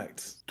Gotham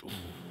Knights?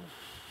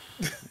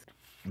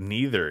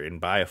 Neither,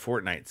 and buy a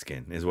Fortnite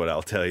skin is what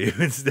I'll tell you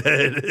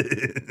instead.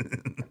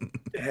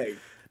 Hey,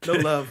 no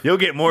love. You'll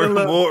get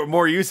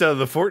more use out of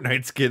the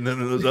Fortnite skin than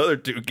those other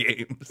two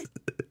games.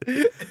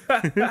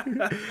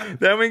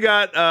 Then we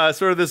got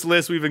sort of this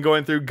list we've been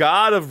going through.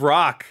 God of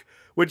Rock,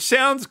 which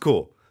sounds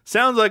cool.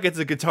 Sounds like it's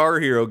a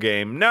Guitar Hero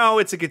game. No,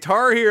 it's a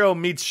Guitar Hero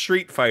meets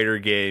Street Fighter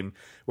game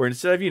where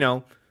instead of, you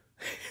know,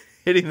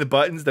 hitting the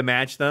buttons to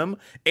match them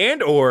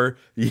and or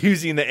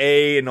using the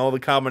A and all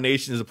the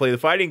combinations to play the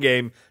fighting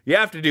game, you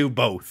have to do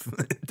both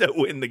to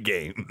win the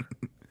game.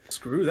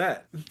 Screw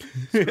that.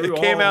 It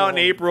came out in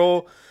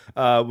April.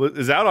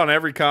 Is out on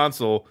every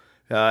console.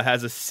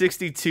 Has a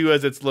 62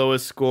 as its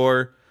lowest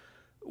score,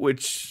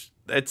 which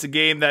it's a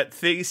game that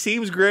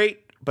seems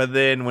great, but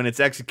then when it's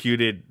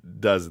executed,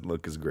 doesn't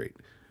look as great.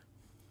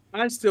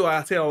 I say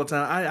it all the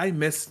time. I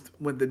missed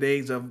the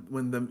days of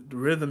when the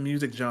rhythm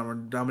music genre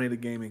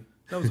dominated gaming.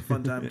 That was a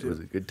fun time too. It was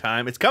a good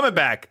time. It's coming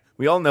back.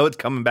 We all know it's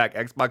coming back.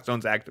 Xbox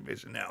owns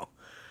Activision now.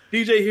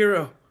 DJ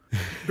Hero,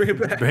 bring it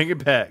back. Bring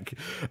it back.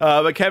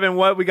 But Kevin,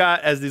 what we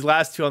got as these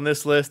last two on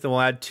this list, and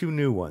we'll add two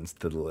new ones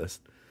to the list.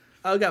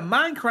 I got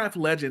Minecraft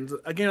Legends.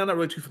 Again, I'm not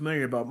really too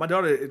familiar about. My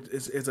daughter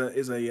is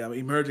a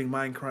emerging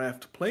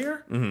Minecraft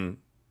player. Mm-hmm.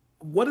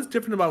 What is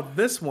different about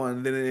this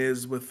one than it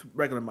is with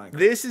regular Minecraft?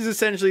 This is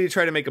essentially to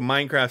try to make a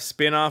Minecraft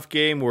spin-off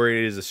game where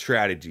it is a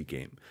strategy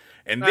game.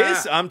 And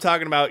this, I'm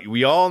talking about,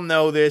 we all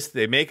know this.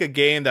 They make a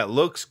game that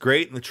looks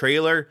great in the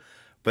trailer,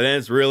 but then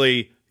it's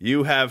really,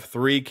 you have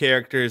three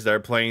characters that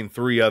are playing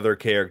three other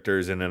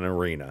characters in an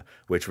arena,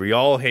 which we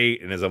all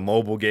hate and is a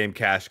mobile game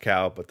cash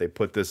cow, but they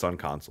put this on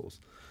consoles.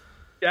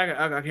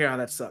 Yeah, I hear how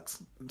that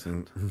sucks.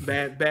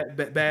 Bad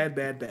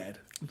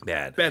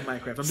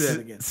Minecraft. I'll do that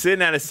again.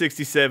 Sitting at a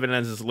 67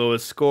 as his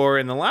lowest score.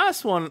 And the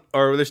last one,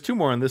 or there's two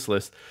more on this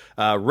list,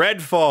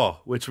 Redfall,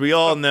 which we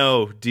all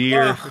know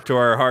dear to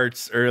our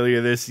hearts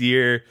earlier this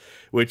year,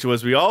 which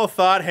was we all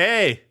thought,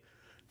 hey,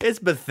 it's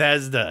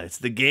Bethesda. It's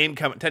the game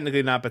coming.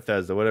 Technically not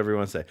Bethesda, whatever you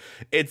want to say.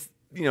 It's,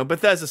 you know,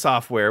 Bethesda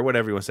software,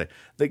 whatever you want to say.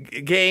 The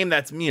game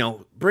that's, you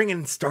know,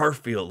 bringing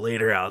Starfield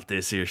later out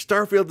this year.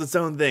 Starfield's its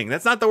own thing.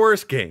 That's not the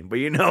worst game, but,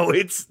 you know,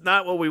 it's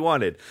not what we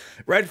wanted.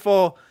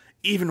 Redfall,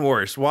 even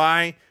worse.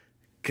 Why?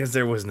 Because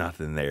there was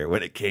nothing there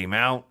when it came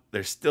out.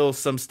 There's still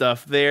some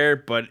stuff there,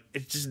 but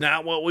it's just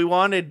not what we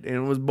wanted. And it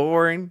was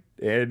boring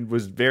and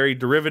was very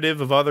derivative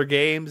of other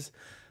games,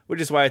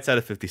 which is why it's at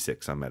a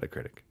 56 on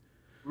Metacritic.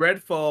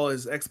 Redfall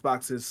is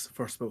Xbox's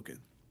Forspoken.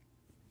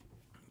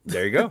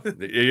 There you go.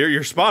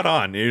 You're spot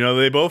on. You know,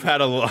 they both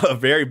had a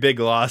very big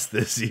loss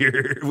this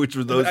year, which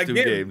was those two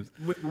games.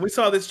 When we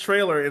saw this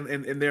trailer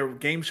in their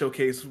game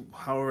showcase,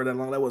 however that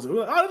long that was, we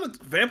were like, oh,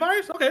 look,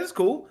 vampires? Okay, that's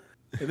cool.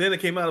 And then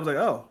it came out, I was like,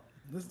 oh,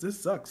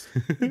 this sucks.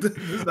 This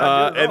is not good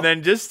at all. And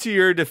then just to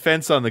your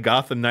defense on the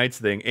Gotham Knights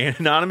thing, and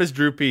Anonymous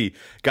Drew P.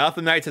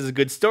 Gotham Knights has a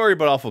good story,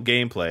 but awful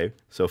gameplay.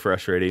 So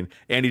frustrating.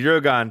 Andy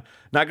Drogon,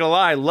 not gonna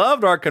lie,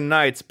 loved Arkham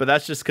Knights, but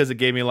that's just because it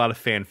gave me a lot of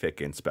fanfic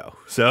inspo.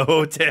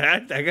 So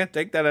I gotta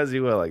take that as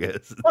you will, I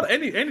guess. Well,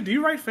 Andy, do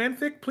you write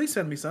fanfic? Please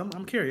send me some.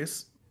 I'm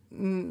curious.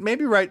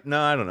 Maybe write.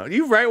 No, I don't know.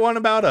 You write one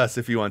about us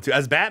if you want to,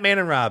 as Batman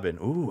and Robin.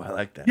 Ooh, I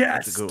like that.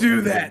 Yes,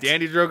 do that.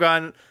 Andy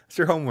Drogon, that's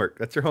your homework.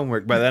 That's your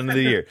homework by the end of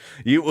the year.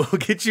 You will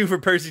get you for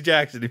Percy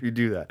Jackson if you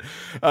do that.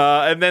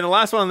 And then the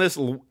last one on this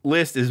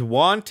list is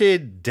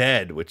Wanted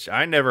Dead, which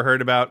I never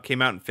heard about.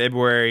 Came out in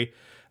February.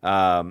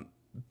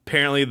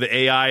 Apparently, the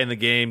AI in the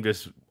game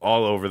just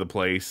all over the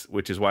place,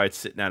 which is why it's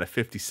sitting at a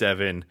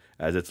 57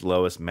 as its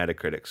lowest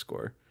Metacritic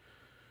score.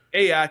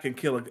 AI can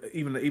kill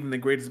even the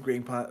greatest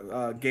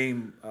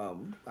game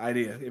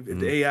idea. If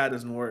the AI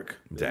doesn't work,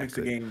 it makes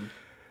the game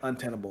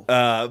untenable.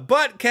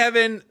 But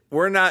Kevin,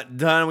 we're not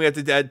done. We have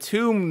to add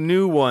 2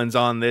 new ones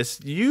on this.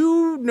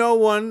 You know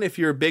one if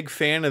you're a big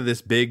fan of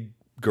this big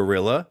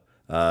gorilla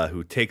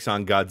who takes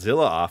on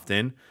Godzilla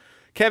often.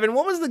 Kevin,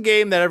 what was the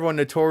game that everyone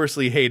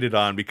notoriously hated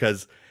on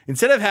because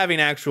instead of having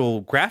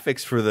actual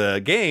graphics for the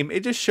game,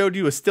 it just showed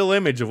you a still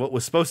image of what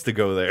was supposed to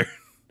go there?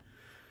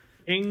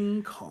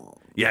 King Kong.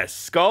 Yes,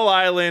 Skull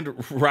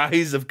Island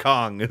Rise of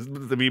Kong,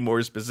 to be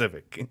more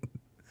specific.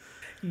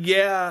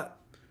 Yeah.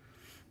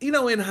 You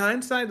know, in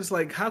hindsight, it's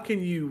like, how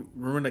can you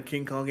ruin a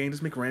King Kong game?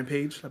 Just make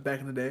Rampage like back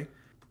in the day.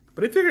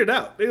 But they figured it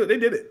out. They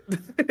did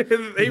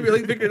it. They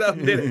really figured it out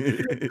and did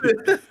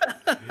it.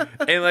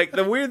 And, like,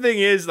 the weird thing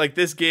is, like,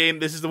 this game,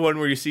 this is the one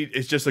where you see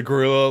it's just a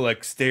gorilla,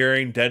 like,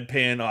 staring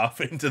deadpan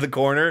off into the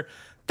corner.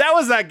 That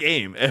was that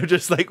game. It was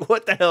just like,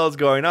 what the hell is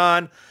going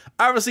on?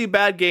 Obviously,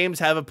 bad games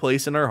have a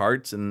place in our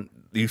hearts, and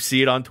you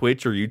see it on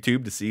Twitch or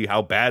YouTube to see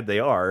how bad they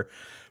are.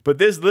 But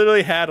this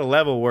literally had a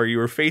level where you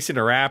were facing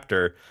a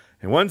raptor.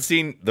 In one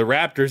scene, the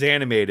raptor's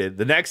animated.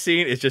 The next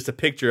scene is just a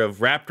picture of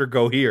Raptor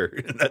Go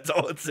Here. That's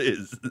all it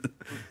is.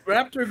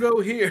 Raptor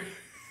Go Here.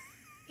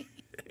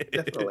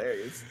 That's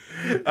hilarious.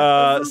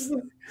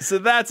 So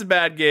that's a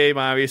bad game,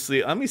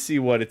 obviously. Let me see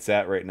what it's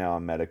at right now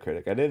on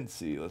Metacritic. I didn't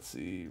see. Let's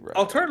see.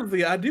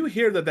 Alternatively, I do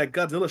hear that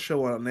Godzilla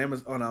show on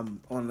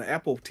Amazon on the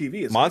Apple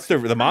TV is the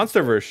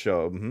MonsterVerse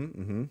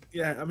show.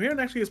 Yeah, I'm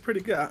hearing actually it's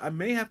pretty good. I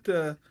may have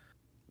to.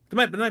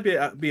 There might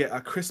be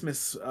a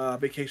Christmas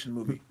vacation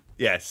movie.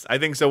 Yes, I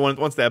think so.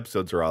 Once the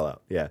episodes are all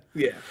out, yeah.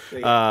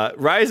 Yeah.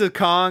 Rise of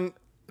Kong,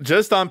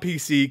 just on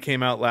PC,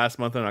 came out last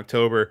month in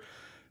October.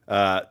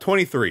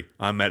 23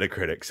 on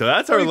Metacritic. So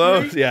that's 23? Our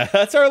lowest. Yeah,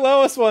 that's our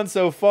lowest one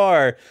so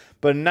far.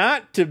 But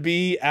not to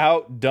be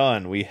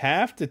outdone, we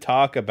have to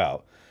talk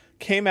about.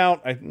 Came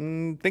out, I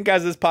think,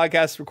 as this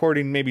podcast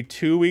recording maybe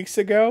 2 weeks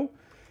ago.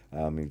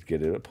 Let me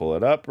pull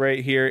it up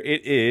right here.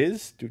 It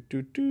is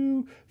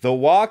The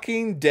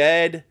Walking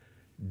Dead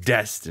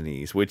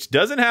Destinies, which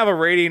doesn't have a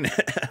rating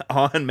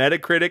on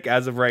Metacritic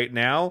as of right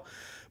now.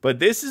 But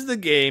this is the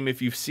game,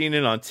 if you've seen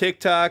it on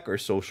TikTok or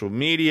social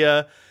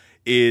media,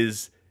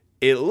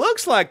 it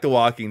looks like The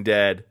Walking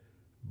Dead,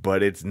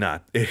 but it's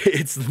not.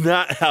 It's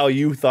not how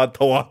you thought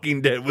The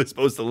Walking Dead was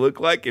supposed to look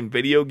like in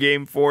video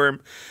game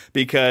form,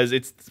 because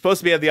it's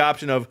supposed to have the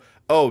option of,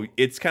 oh,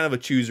 it's kind of a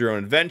choose your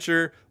own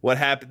adventure. What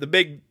happened? The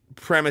big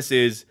premise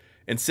is,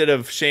 instead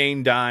of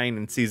Shane dying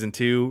in season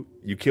 2,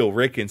 you kill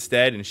Rick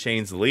instead, and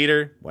Shane's the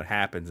leader. What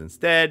happens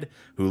instead?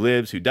 Who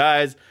lives? Who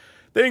dies?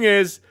 Thing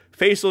is,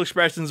 facial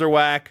expressions are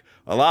whack.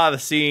 A lot of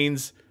the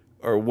scenes,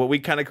 or what we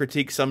kind of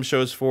critique some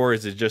shows for,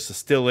 is it just a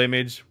still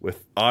image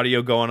with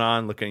audio going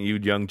on, looking at you,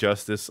 Young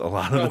Justice, a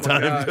lot of the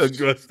time, Young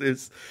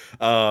Justice.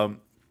 And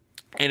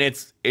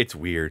it's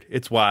weird.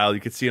 It's wild.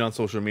 You can see it on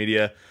social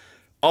media.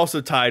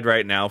 Also tied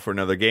right now for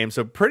another game.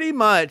 So pretty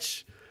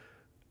much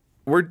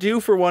we're due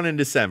for one in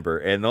December.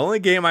 And the only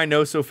game I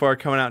know so far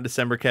coming out in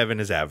December, Kevin,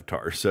 is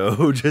Avatar.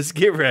 So just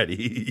get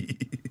ready.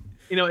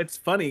 You know, it's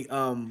funny.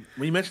 When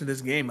you mentioned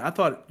this game, I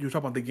thought you were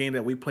talking about the game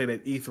that we played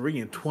at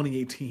E3 in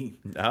 2018.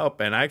 Oh,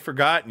 and I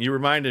forgot, and you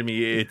reminded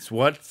me. It's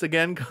what's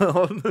again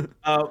called?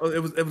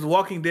 It was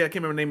Walking Dead. I can't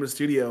remember the name of the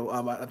studio.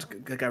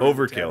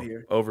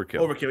 Overkill.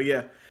 Overkill.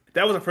 Yeah,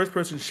 that was a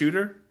first-person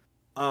shooter.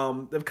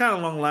 They're kind of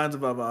along the lines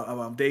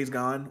of Days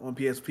Gone on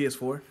PS4.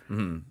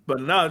 Mm-hmm.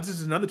 But no, this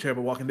is another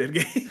terrible Walking Dead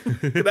game.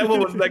 That one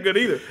wasn't that good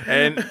either.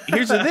 And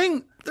here's the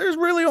thing: there's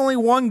really only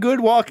one good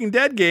Walking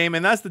Dead game,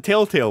 and that's the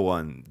Telltale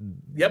one.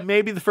 Yep.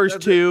 Maybe the first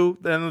two,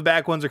 then the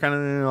back ones are kind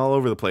of all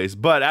over the place.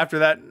 But after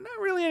that, not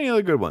really any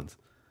other good ones.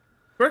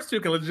 First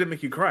two can legit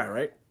make you cry,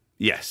 right?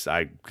 Yes,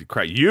 I could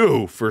cry.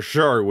 You, for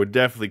sure, would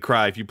definitely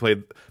cry if you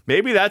played.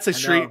 Maybe that's a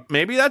stream.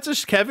 Maybe that's a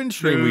Kevin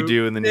stream we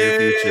do in the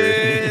near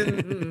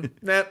future.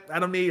 Nah, I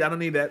don't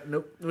need that.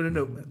 Nope.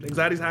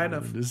 Anxiety's high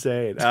enough. Just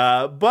saying.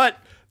 But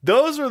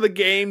those are the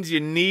games you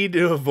need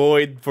to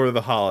avoid for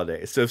the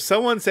holidays. So if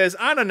someone says,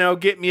 I don't know,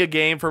 get me a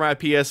game for my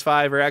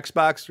PS5 or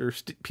Xbox or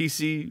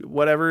PC,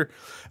 whatever,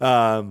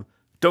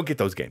 don't get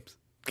those games.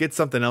 Get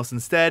something else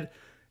instead.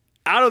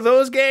 out of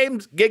those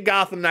games, get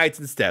Gotham Knights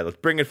instead. Let's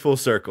bring it full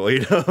circle,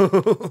 you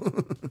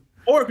know?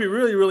 Or if you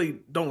really, really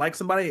don't like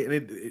somebody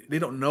and they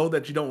don't know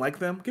that you don't like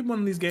them, give them one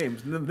of these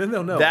games. And then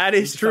they'll know. That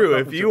is true.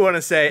 If you want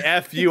to say,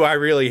 F you, I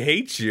really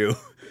hate you.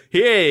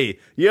 Hey,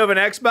 you have an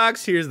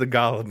Xbox? Here's the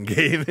Gollum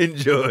game.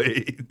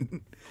 Enjoy.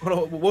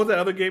 What was that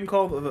other game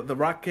called? The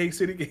Rock K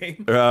City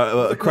game?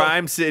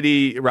 Crime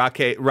City, Rock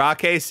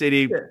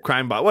City, yeah.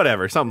 Crime Bot,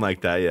 whatever. Something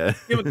like that, yeah.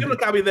 Give him a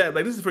copy of that.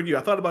 Like, this is for you.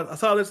 I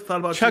saw this,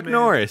 thought about Chuck you,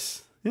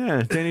 Norris.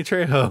 Yeah, Danny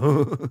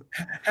Trejo.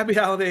 Happy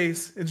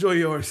holidays. Enjoy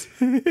yours.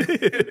 Play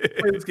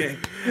this game.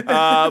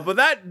 But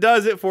that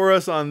does it for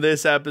us on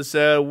this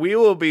episode. We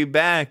will be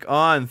back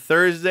on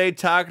Thursday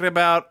talking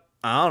about,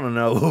 I don't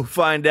know, we'll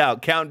find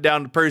out.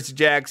 Countdown to Percy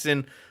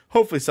Jackson.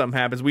 Hopefully something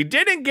happens. We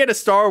didn't get a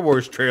Star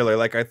Wars trailer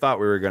like I thought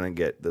we were going to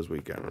get this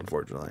weekend,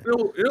 unfortunately.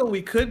 You know what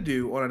we could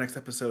do on our next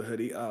episode,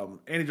 Hoodie?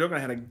 Andy Drogon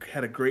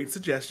had a great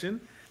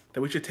suggestion that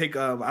we should take,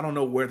 I don't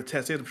know where the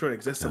test is. I'm sure it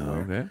exists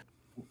somewhere. Okay.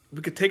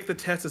 We could take the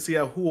test to see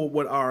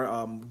what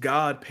our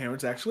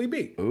godparents actually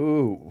be.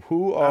 Ooh,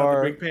 who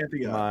are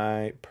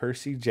my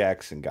Percy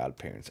Jackson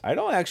godparents? I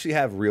don't actually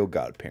have real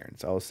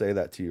godparents. I'll say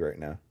that to you right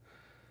now.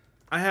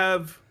 I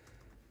have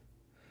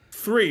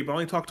 3, but I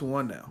only talk to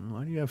 1 now.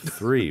 Why do you have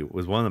 3?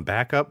 Was one a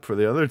backup for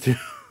the other 2?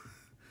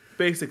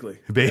 Basically,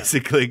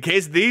 in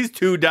case these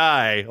 2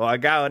 die, well, I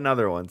got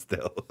another one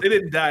still. They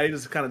didn't die; they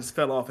just kind of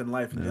fell off in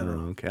life in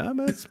general. Okay,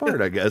 I'm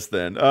smart, I guess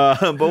then.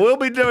 But we'll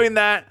be doing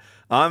that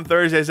on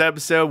Thursday's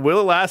episode.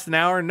 Will it last an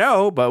hour?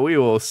 No, but we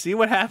will see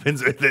what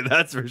happens with it.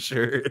 That's for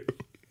sure.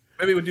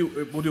 Maybe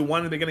we'll do one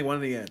in the beginning, one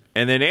in the end.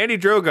 And then Andy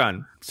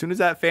Drogon, as soon as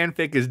that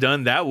fanfic is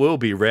done, that will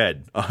be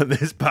read on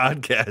this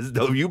podcast,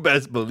 though you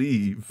best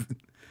believe.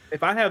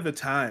 If I have the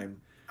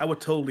time, I would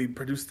totally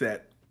produce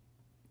that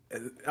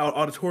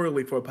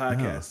auditorially for a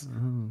podcast.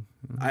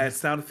 I add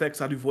sound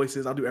effects, I'll do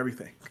voices, I'll do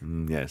everything.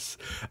 Yes.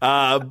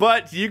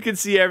 But you can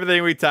see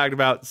everything we talked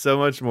about, so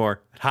much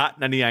more, at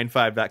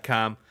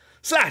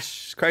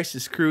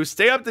hot995.com/Crisis Crew.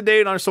 Stay up to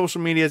date on our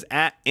social medias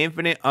at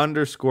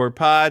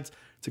 @infinite_pods.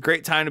 It's a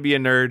great time to be a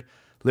nerd.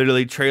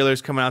 Literally,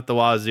 trailers coming out the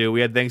wazoo.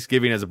 We had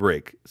Thanksgiving as a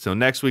break. So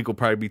next week will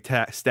probably be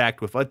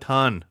stacked with a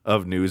ton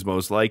of news,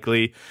 most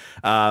likely.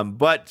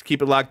 But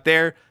keep it locked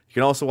there. You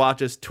can also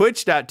watch us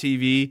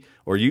twitch.tv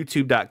or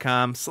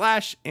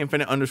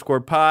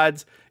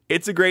youtube.com/infinite_pods.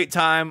 It's a great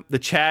time. The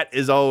chat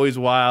is always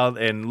wild.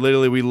 And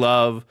literally, we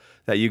love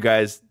that you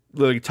guys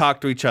literally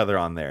talk to each other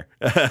on there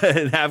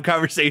and have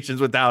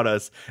conversations without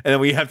us. And then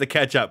we have to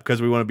catch up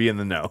because we want to be in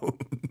the know.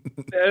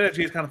 That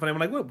actually is kind of funny. I'm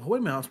like, wait a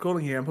minute, I'm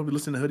scrolling here. I'm probably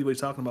listening to Hoodie what he's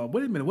talking about.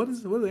 Wait a minute, what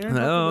is Aaron talking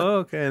about?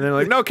 Okay. And they're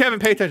like, no, Kevin,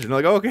 pay attention.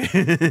 I'm like, okay.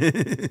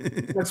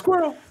 Like,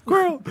 squirrel.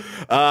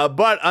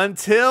 But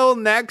until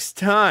next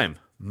time,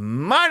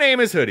 my name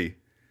is Hoodie.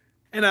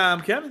 And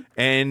I'm Kevin.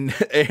 And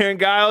Aaron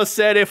Giles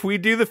said if we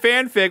do the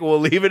fanfic, we'll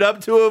leave it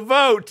up to a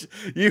vote.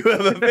 You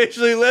have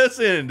officially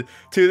listened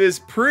to this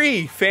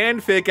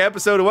pre-fanfic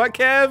episode of what,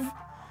 Kev?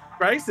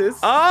 Crisis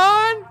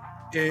on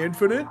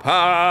Infinite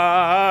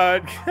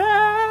Podcast.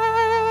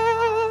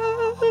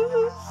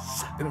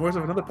 In the words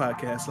of another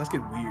podcast, let's get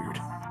weird.